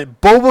alert,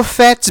 but Boba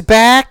Fett's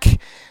back,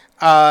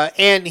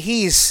 and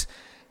he's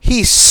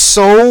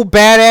so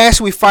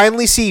badass. We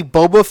finally see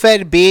Boba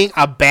Fett being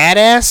a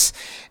badass,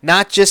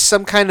 not just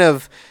some kind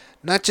of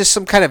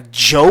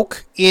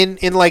joke in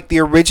like the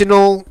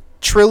original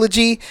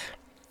trilogy.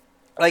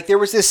 Like there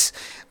was this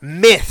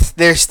myth,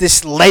 there's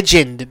this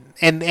legend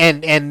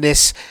and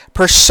this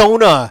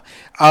persona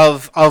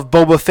of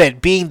Boba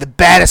Fett being the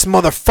baddest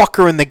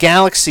motherfucker in the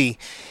galaxy,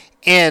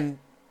 and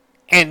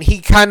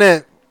he kind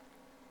of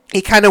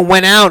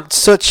went out in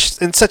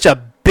such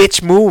a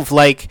bitch move.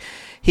 Like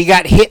he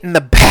got hit in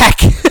the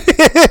back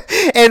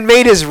and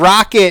made his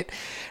rocket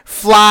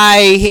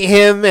fly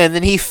him, and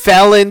then he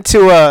fell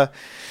into a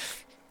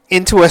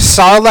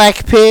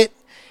Sarlacc pit,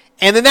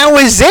 and then that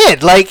was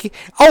it. Like,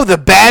 oh, the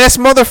baddest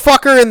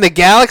motherfucker in the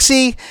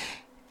galaxy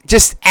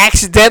just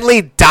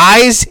accidentally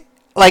dies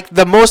like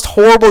the most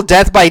horrible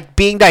death by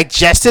being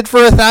digested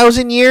for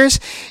 1,000 years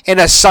in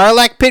a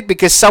Sarlacc pit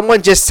because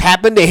someone just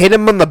happened to hit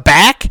him on the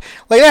back.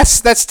 Like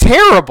that's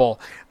terrible.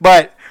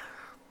 But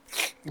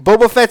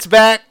Boba Fett's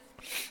back,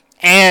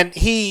 and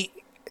they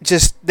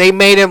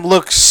made him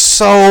look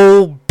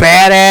so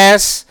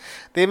badass.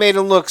 They made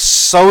him look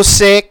so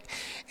sick.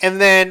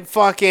 And then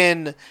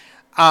fucking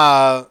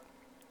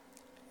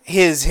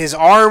his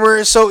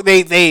armor. So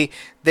they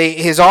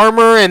his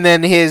armor, and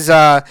then his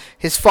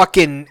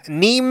fucking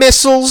knee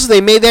missiles.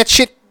 They made that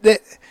shit.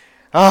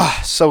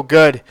 So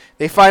good.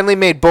 They finally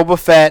made Boba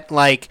Fett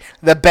like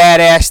the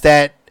badass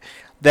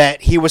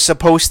that he was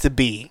supposed to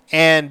be.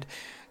 And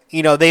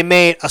they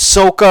made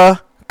Ahsoka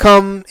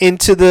come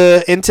into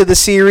the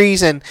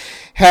series and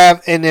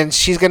then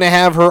she's gonna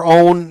have her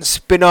own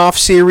spin-off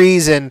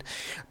series, and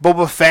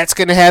Boba Fett's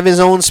gonna have his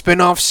own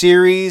spin-off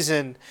series,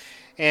 and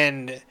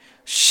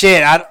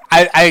shit.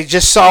 I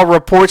just saw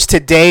reports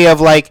today of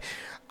like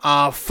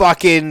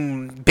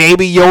fucking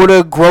Baby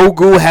Yoda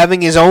Grogu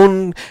having his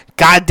own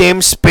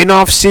goddamn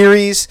spin-off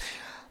series.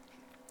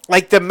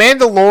 Like The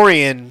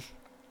Mandalorian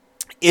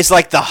is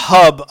like the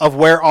hub of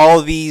where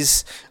all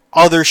these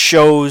other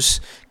shows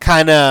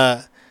kind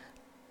of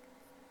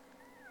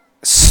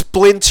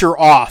splinter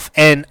off,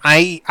 and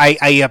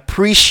I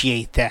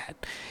appreciate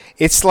that.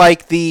 It's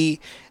like the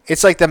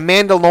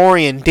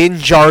Mandalorian, Din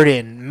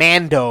Djarin,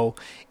 Mando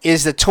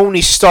is the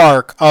Tony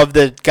Stark of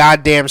the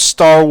goddamn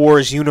Star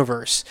Wars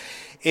universe.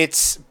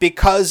 It's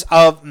because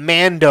of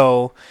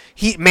Mando.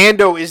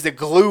 Mando is the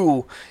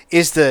glue,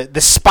 is the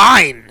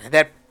spine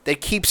that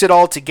keeps it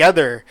all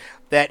together,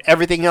 that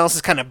everything else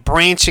is kind of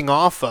branching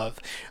off of.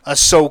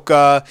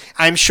 Ahsoka,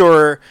 I'm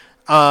sure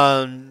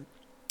Bo-Katan's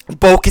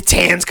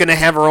going to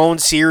have her own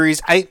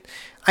series. I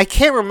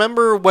can't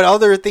remember what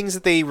other things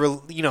that they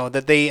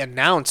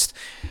announced,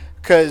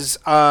 because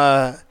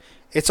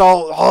it's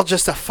all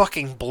just a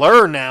fucking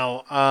blur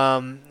now.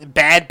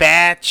 Bad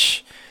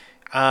Batch.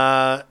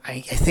 I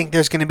think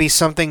there's gonna be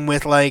something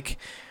with like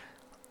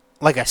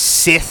a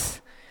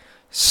Sith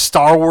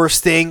Star Wars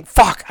thing.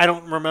 Fuck, I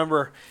don't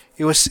remember.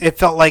 It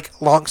felt like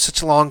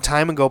such a long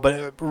time ago,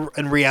 but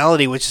in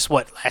reality, it was just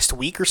last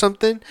week or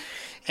something.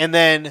 And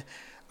then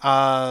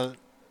all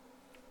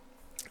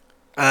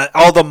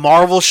the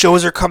Marvel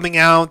shows are coming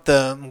out.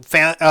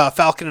 The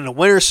Falcon and the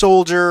Winter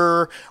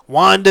Soldier,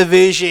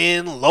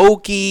 WandaVision,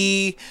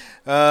 Loki,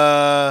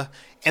 and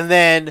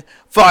then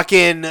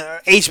fucking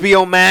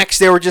HBO Max.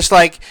 They were just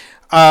like,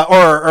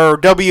 or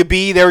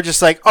WB. They were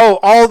just like, oh,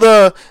 all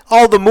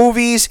the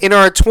movies in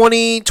our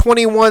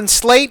 2021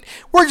 slate,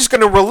 we're just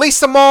gonna release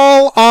them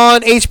all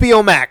on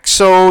HBO Max.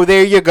 So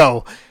there you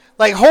go.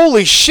 Like,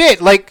 holy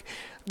shit! Like,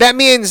 that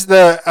means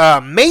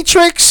the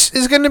Matrix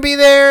is going to be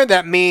there.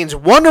 That means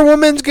Wonder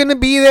Woman's going to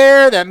be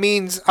there. That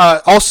means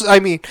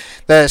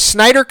the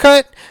Snyder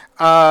Cut,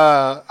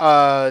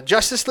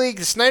 Justice League,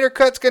 the Snyder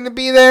Cut's going to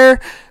be there.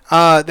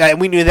 That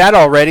we knew that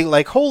already.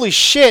 Like, holy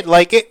shit!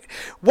 Like,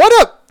 what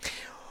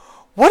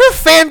a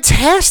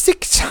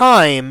fantastic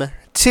time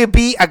to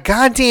be a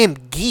goddamn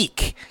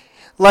geek.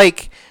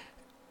 Like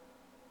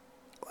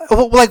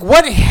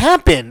what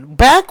happened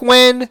back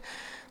when?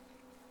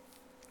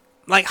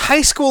 Like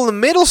high school and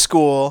middle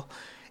school,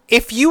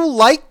 if you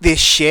liked this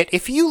shit,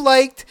 if you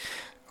liked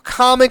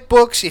comic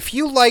books, if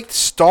you liked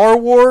Star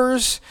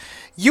Wars,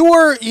 you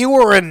were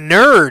a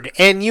nerd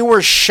and you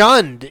were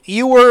shunned.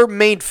 You were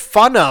made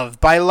fun of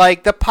by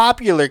like the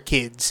popular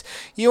kids.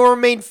 You were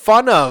made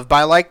fun of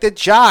by like the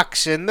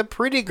jocks and the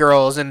pretty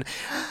girls. And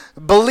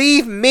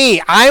believe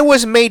me, I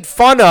was made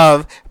fun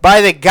of by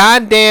the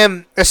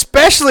goddamn,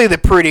 especially the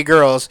pretty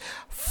girls.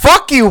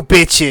 Fuck you,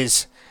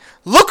 bitches.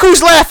 Look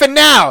who's laughing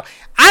now.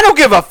 I don't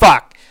give a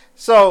fuck.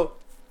 So,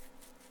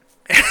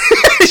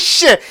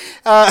 shit.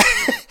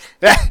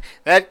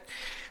 That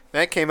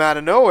came out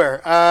of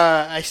nowhere.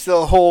 I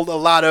still hold a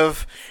lot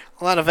of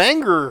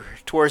anger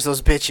towards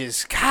those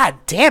bitches. God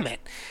damn it.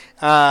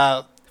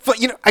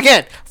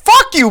 Again,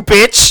 fuck you,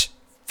 bitch.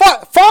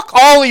 Fuck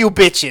all you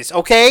bitches.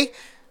 Okay.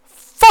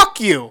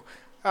 Fuck you.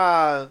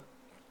 But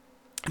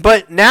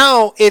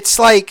now it's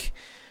like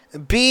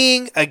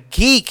being a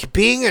geek,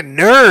 being a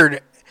nerd.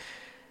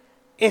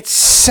 It's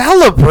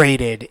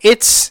celebrated.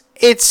 It's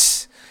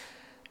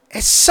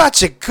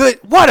such a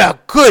what a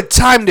good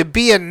time to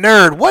be a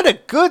nerd. What a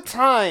good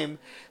time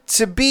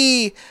to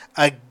be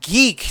a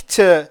geek.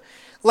 To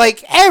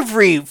like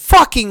every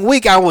fucking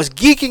week I was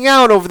geeking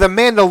out over the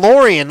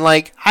Mandalorian.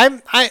 Like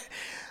I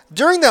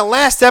during that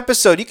last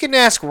episode, you can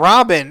ask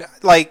Robin,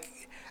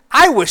 like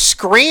I was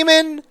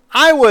screaming,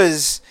 I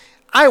was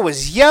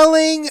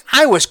yelling,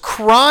 I was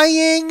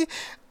crying.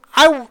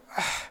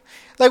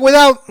 Like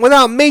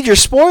without major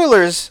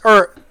spoilers,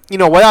 or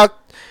I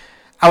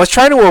was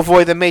trying to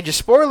avoid the major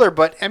spoiler,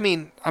 but I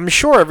mean, I'm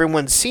sure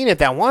everyone's seen it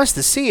that wants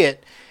to see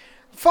it.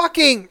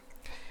 Fucking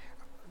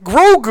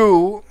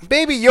Grogu,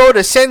 Baby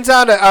Yoda sends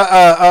out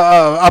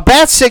a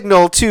bat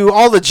signal to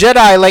all the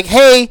Jedi, like,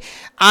 hey,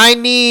 I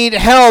need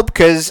help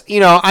because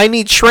I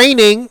need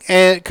training,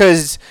 and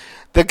because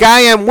the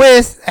guy I'm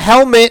with,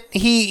 Helmet,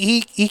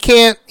 he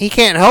can't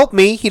help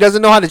me. He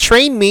doesn't know how to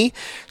train me.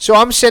 So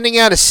I'm sending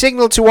out a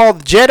signal to all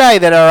the Jedi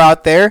that are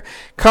out there.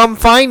 Come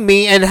find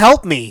me and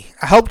help me.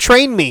 Help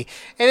train me.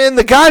 And in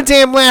the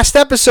goddamn last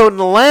episode, in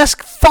the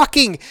last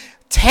fucking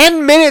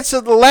 10 minutes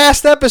of the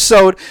last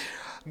episode,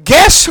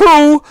 guess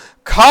who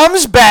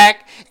comes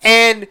back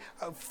and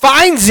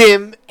finds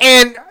him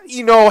and,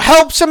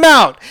 helps him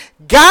out?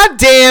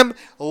 Goddamn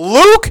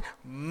Luke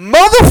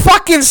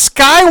motherfucking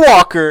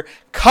Skywalker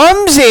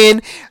comes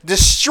in,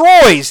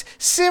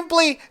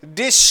 simply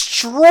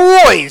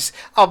destroys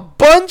a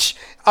bunch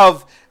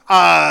of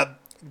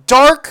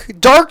dark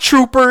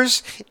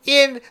troopers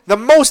in the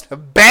most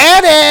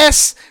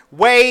badass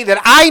way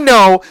that I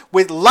know,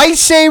 with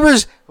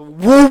lightsabers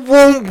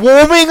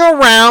warming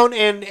around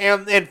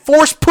and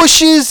force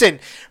pushes and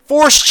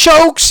force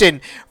chokes and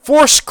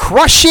force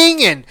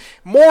crushing and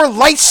more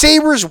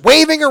lightsabers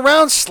waving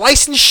around,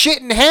 slicing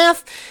shit in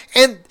half,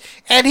 and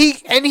he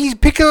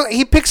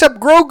picks up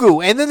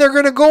Grogu, and then they're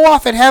gonna go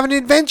off and have an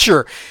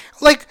adventure.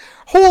 Like,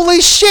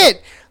 holy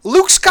shit!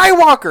 Luke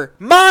Skywalker,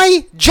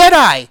 my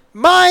Jedi,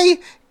 my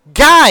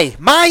guy,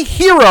 my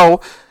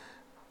hero,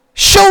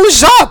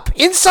 shows up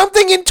in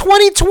something in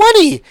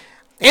 2020.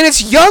 And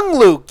it's young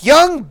Luke,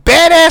 young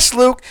badass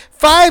Luke,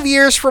 5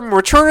 years from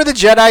Return of the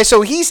Jedi,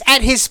 so he's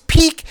at his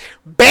peak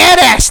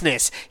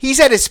badassness. He's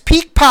at his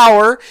peak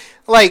power.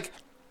 Like,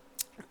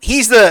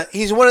 he's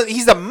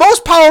the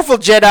most powerful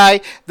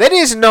Jedi that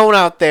is known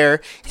out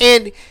there,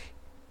 and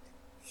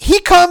he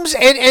comes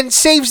and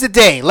saves the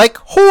day. Like,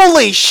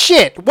 holy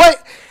shit!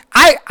 What?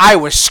 I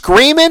was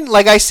screaming,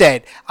 like I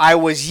said. I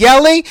was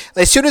yelling.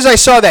 As soon as I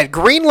saw that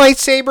green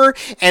lightsaber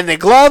and the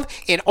glove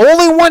in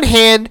only one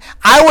hand,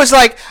 I was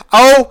like,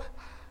 oh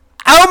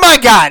my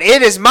god,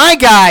 it is my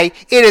guy.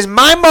 It is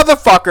my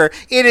motherfucker.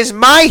 It is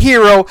my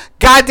hero,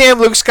 goddamn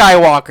Luke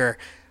Skywalker.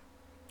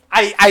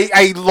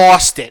 I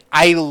lost it.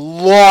 I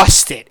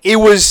lost it. It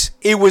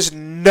was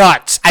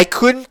nuts. I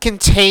couldn't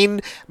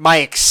contain my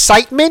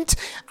excitement.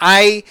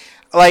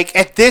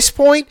 At this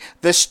point,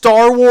 the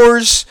Star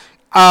Wars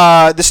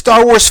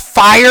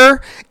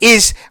fire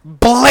is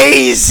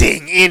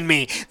blazing in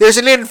me. There's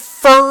an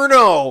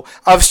inferno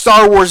of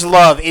Star Wars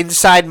love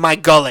inside my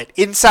gullet,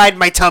 inside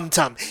my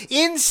tum-tum,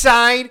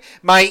 inside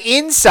my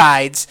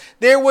insides.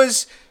 There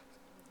was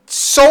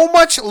so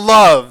much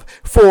love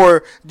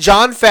for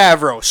Jon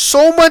Favreau,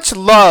 so much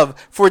love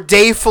for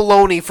Dave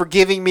Filoni for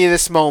giving me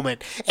this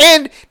moment.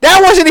 And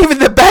that wasn't even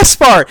the best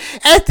part.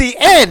 At the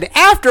end,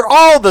 after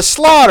all the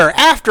slaughter,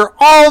 after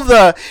all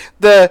the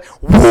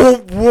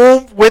whoomp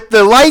whoomp with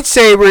the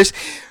lightsabers,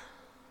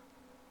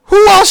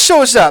 who else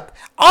shows up?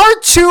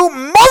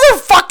 R2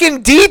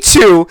 motherfucking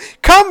D2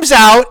 comes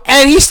out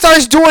and he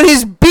starts doing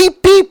his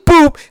beep beep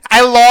boop.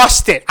 I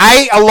lost it.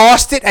 I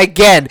lost it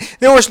again.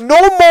 There was no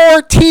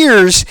more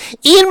tears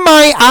in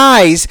my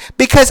eyes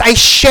because I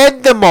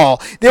shed them all.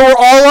 They were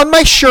all on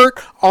my shirt,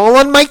 all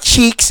on my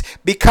cheeks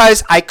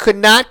because I could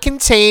not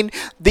contain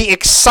the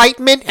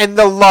excitement and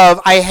the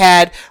love I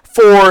had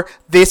for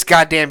this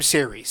goddamn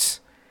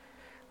series.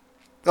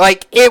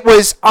 Like, it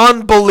was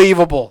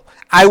unbelievable.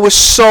 I was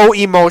so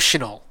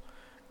emotional.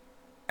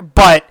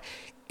 But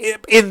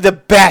in the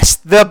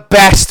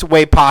best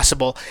way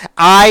possible.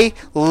 I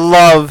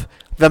love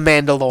The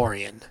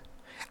Mandalorian.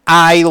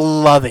 I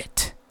love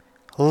it.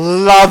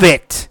 Love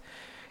it.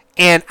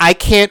 And I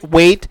can't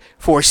wait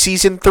for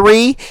Season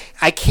 3.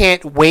 I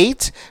can't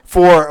wait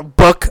for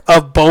Book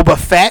of Boba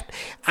Fett.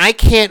 I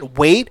can't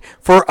wait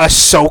for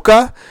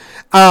Ahsoka.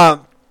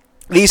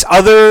 These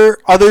other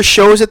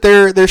shows that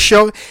they're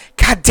showing.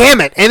 God damn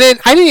it! And then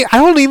I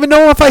don't even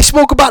know if I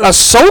spoke about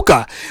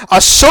Ahsoka.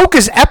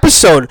 Ahsoka's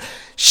episode.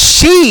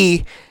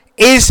 She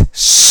is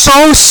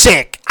so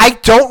sick. I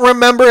don't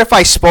remember if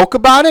I spoke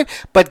about it,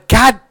 but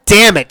god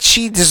damn it,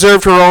 she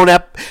deserved her own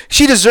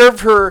she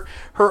deserved her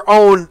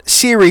own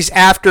series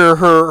after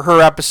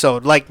her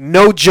episode. Like,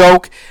 no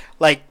joke.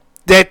 Like,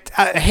 that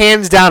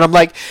hands down. I'm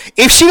like,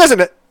 if she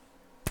doesn't.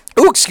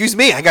 Oh, excuse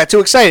me, I got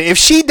too excited. If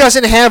she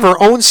doesn't have her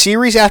own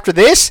series after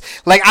this,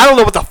 like, I don't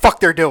know what the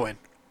fuck they're doing.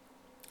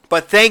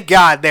 But thank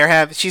God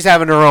she's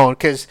having her own,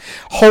 because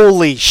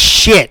holy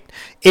shit,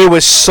 it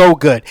was so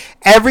good.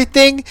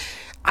 Everything,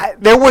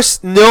 there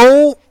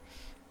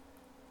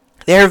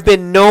have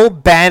been no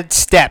bad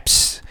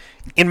steps,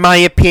 in my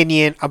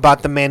opinion,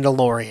 about The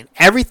Mandalorian.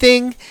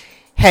 Everything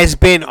has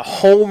been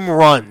home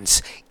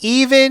runs.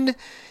 Even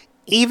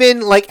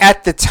like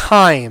at the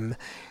time,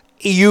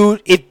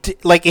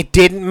 it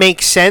didn't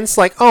make sense.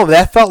 Like, oh,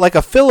 that felt like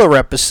a filler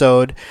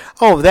episode.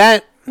 Oh,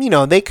 that,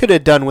 they could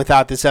have done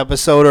without this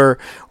episode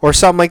or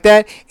something like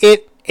that.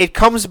 It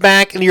comes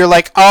back and you're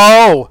like,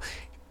 oh,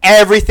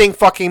 everything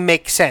fucking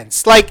makes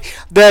sense. Like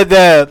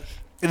the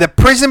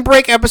Prison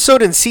Break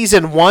episode in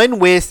season 1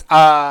 with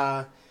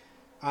oh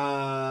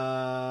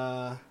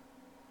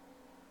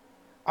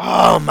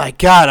my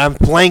god, I'm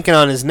blanking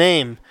on his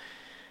name.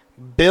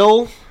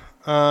 Bill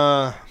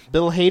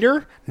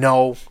Hader?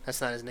 No,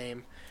 that's not his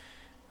name.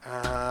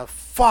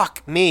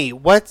 Fuck me.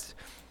 What?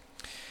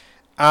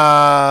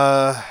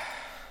 I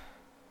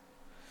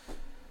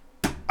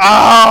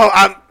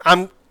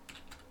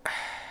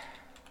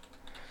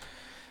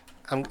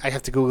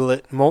have to Google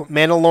it.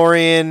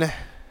 Mandalorian.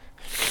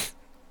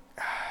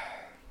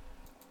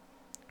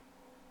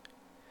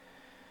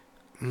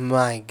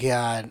 My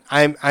God,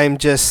 I'm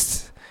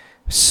just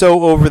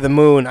so over the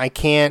moon. I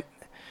can't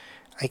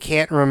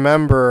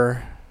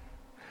remember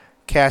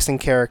casting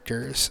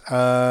characters.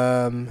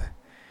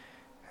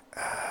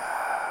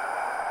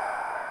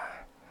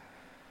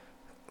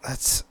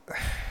 Let's.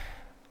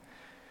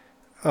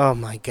 Oh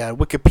my God,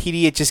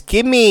 Wikipedia, just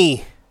give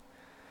me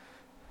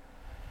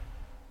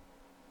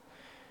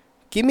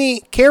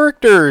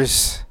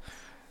characters.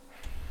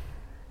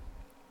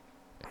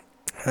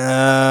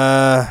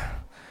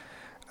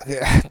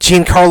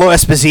 Giancarlo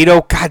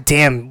Esposito. God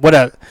damn, what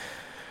a.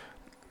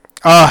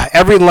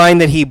 Every line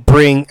that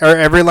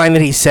every line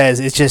that he says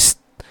is just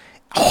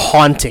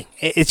haunting.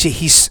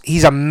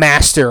 He's a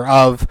master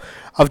of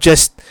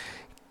just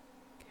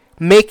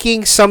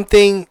making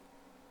something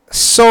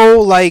so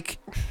like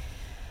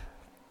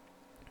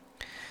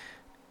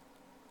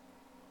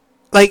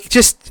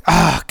just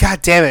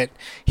god damn it,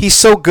 he's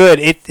so good.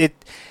 It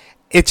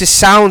just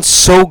sounds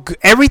so good.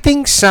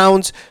 Everything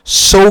sounds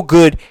so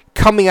good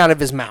coming out of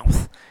his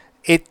mouth.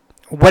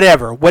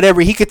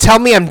 Whatever he could tell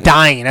me I'm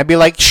dying, I'd be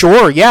like,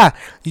 sure, yeah,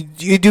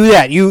 you do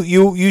that,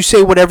 you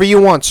say whatever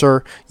you want,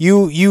 sir.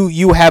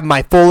 You have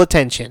my full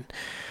attention.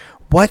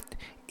 What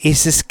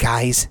is this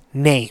guy's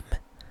name?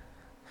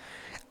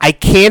 I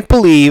can't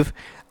believe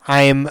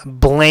I am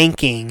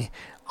blanking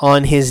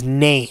on his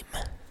name.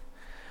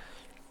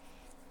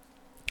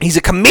 He's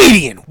a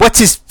comedian. What's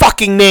his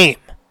fucking name?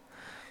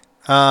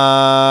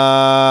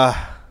 I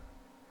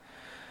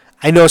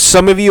know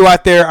some of you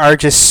out there are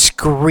just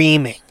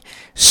screaming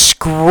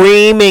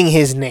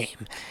his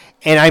name.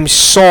 And I'm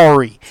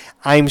sorry.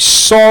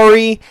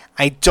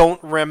 I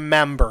don't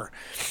remember.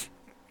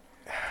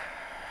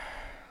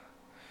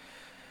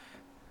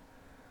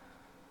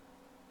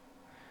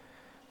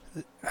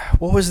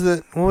 what was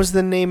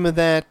the name of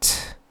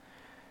that?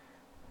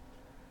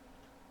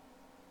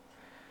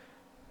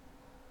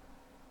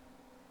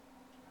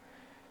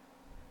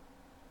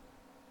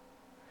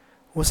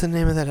 What's the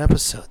name of that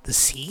episode? The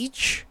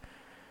Siege?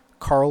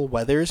 Carl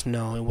Weathers?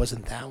 No, it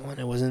wasn't that one.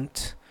 It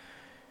wasn't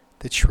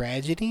The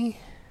Tragedy?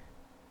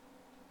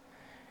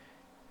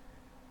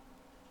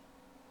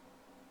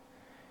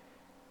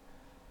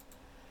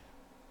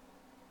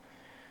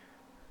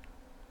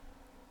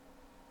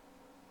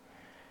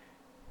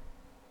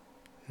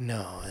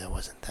 No, it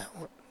wasn't that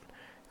one.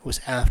 It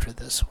was after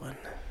this one.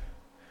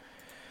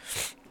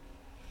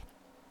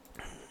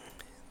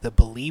 The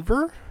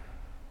Believer?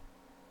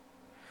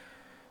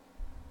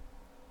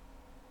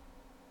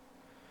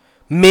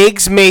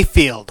 Miggs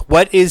Mayfield.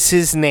 What is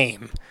his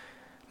name?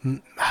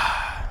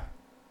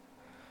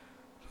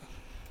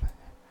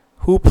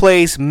 Who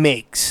plays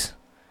Miggs?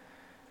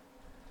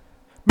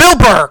 Bill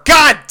Burr.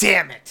 God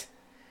damn it.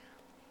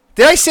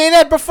 Did I say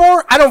that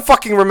before? I don't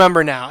fucking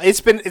remember now.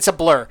 It's a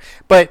blur.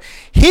 But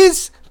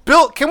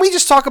can we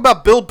just talk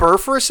about Bill Burr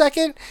for a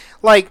second?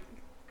 Like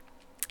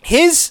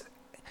he's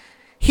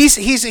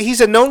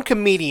a known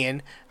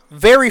comedian,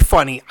 very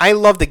funny. I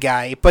love the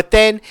guy. But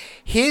then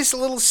his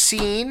little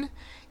scene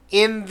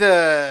in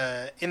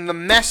the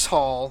mess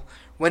hall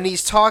when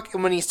he's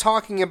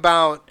talking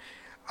about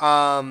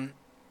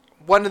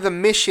one of the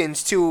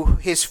missions to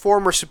his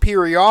former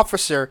superior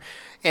officer,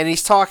 and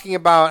he's talking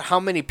about how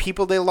many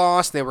people they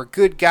lost. They were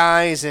good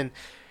guys, and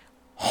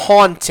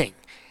haunting.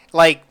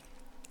 Like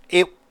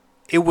it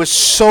was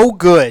so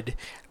good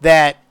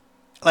that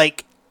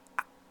like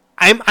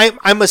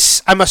I'm a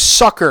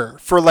sucker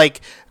for like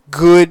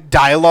good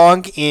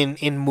dialogue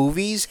in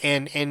movies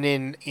and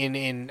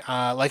in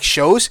like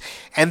shows,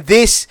 and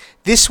this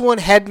one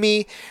had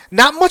me.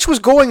 Not much was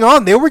going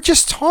on. They were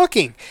just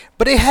talking,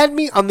 but it had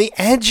me on the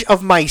edge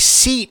of my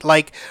seat.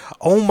 Like,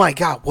 oh my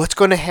god, what's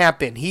going to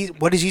happen?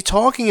 What is he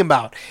talking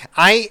about?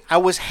 I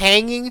was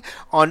hanging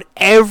on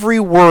every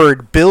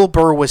word Bill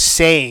Burr was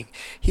saying.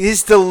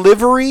 His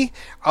delivery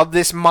of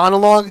this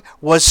monologue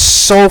was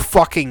so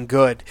fucking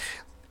good.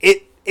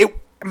 It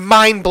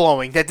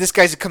mind-blowing that this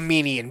guy's a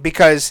comedian,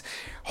 because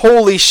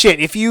holy shit,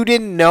 if you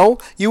didn't know,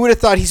 you would have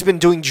thought he's been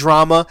doing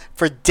drama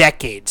for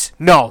decades.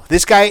 No,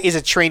 this guy is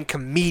a trained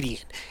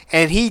comedian,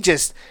 and he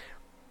just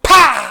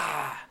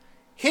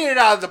hit it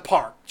out of the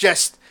park.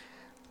 Just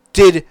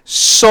did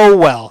so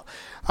well.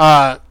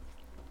 I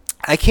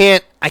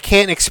can't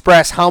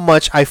express how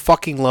much I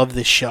fucking love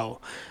this show.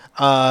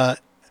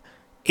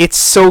 It's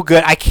so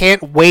good. I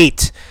can't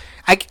wait.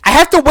 I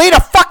have to wait a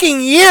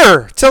fucking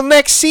year till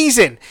next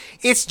season.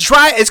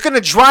 It's going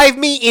to drive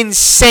me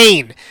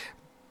insane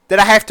that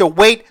I have to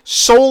wait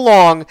so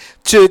long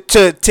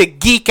to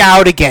geek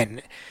out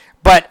again.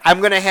 But I'm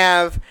going to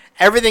have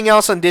everything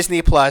else on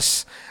Disney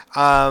Plus,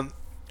 all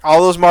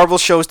those Marvel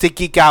shows to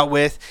geek out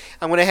with.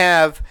 I'm going to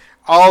have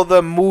all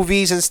the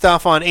movies and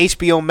stuff on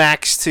HBO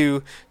Max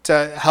to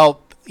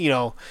help,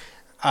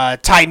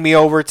 tide me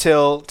over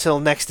till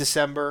next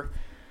December.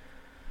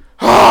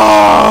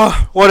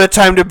 Oh, what a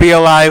time to be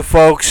alive,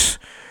 folks.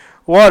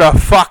 What a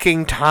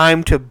fucking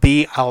time to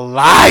be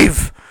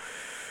alive.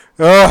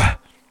 Ugh.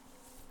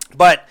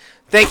 But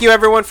thank you,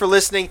 everyone, for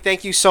listening.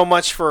 Thank you so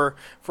much for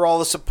all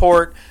the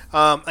support.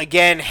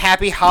 Again,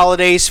 happy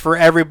holidays for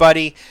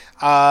everybody.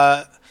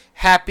 Happy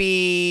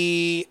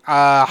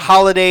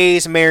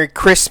holidays. Merry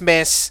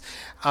Christmas.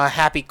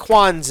 Happy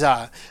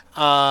Kwanzaa.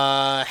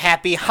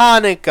 Happy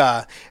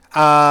Hanukkah.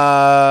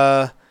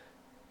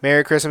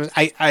 Merry Christmas.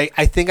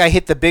 I think I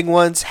hit the big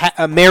ones.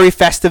 Merry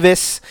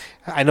Festivus.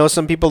 I know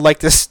some people like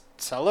to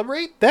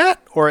celebrate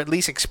that, or at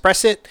least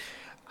express it.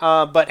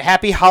 But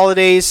happy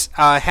holidays.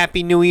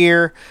 Happy New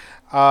Year.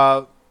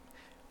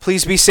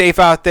 Please be safe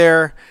out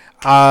there.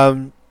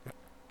 Again,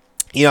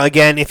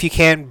 if you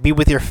can't be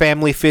with your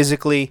family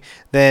physically,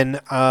 then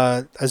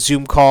a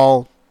Zoom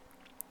call,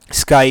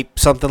 Skype,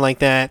 something like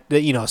that.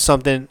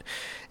 Something.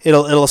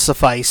 It'll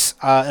suffice.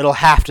 It'll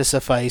have to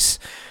suffice.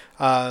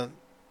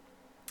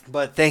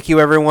 But thank you,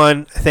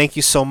 everyone. Thank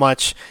you so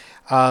much.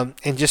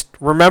 And just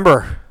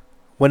remember,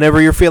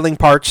 whenever you're feeling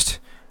parched,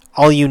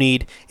 all you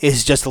need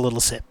is just a little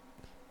sip.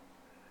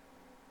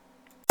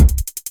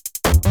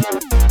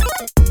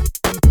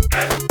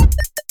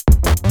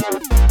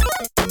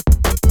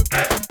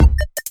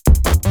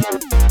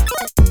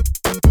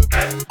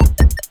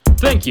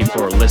 Thank you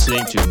for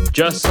listening to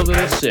Just a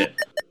Little Sip.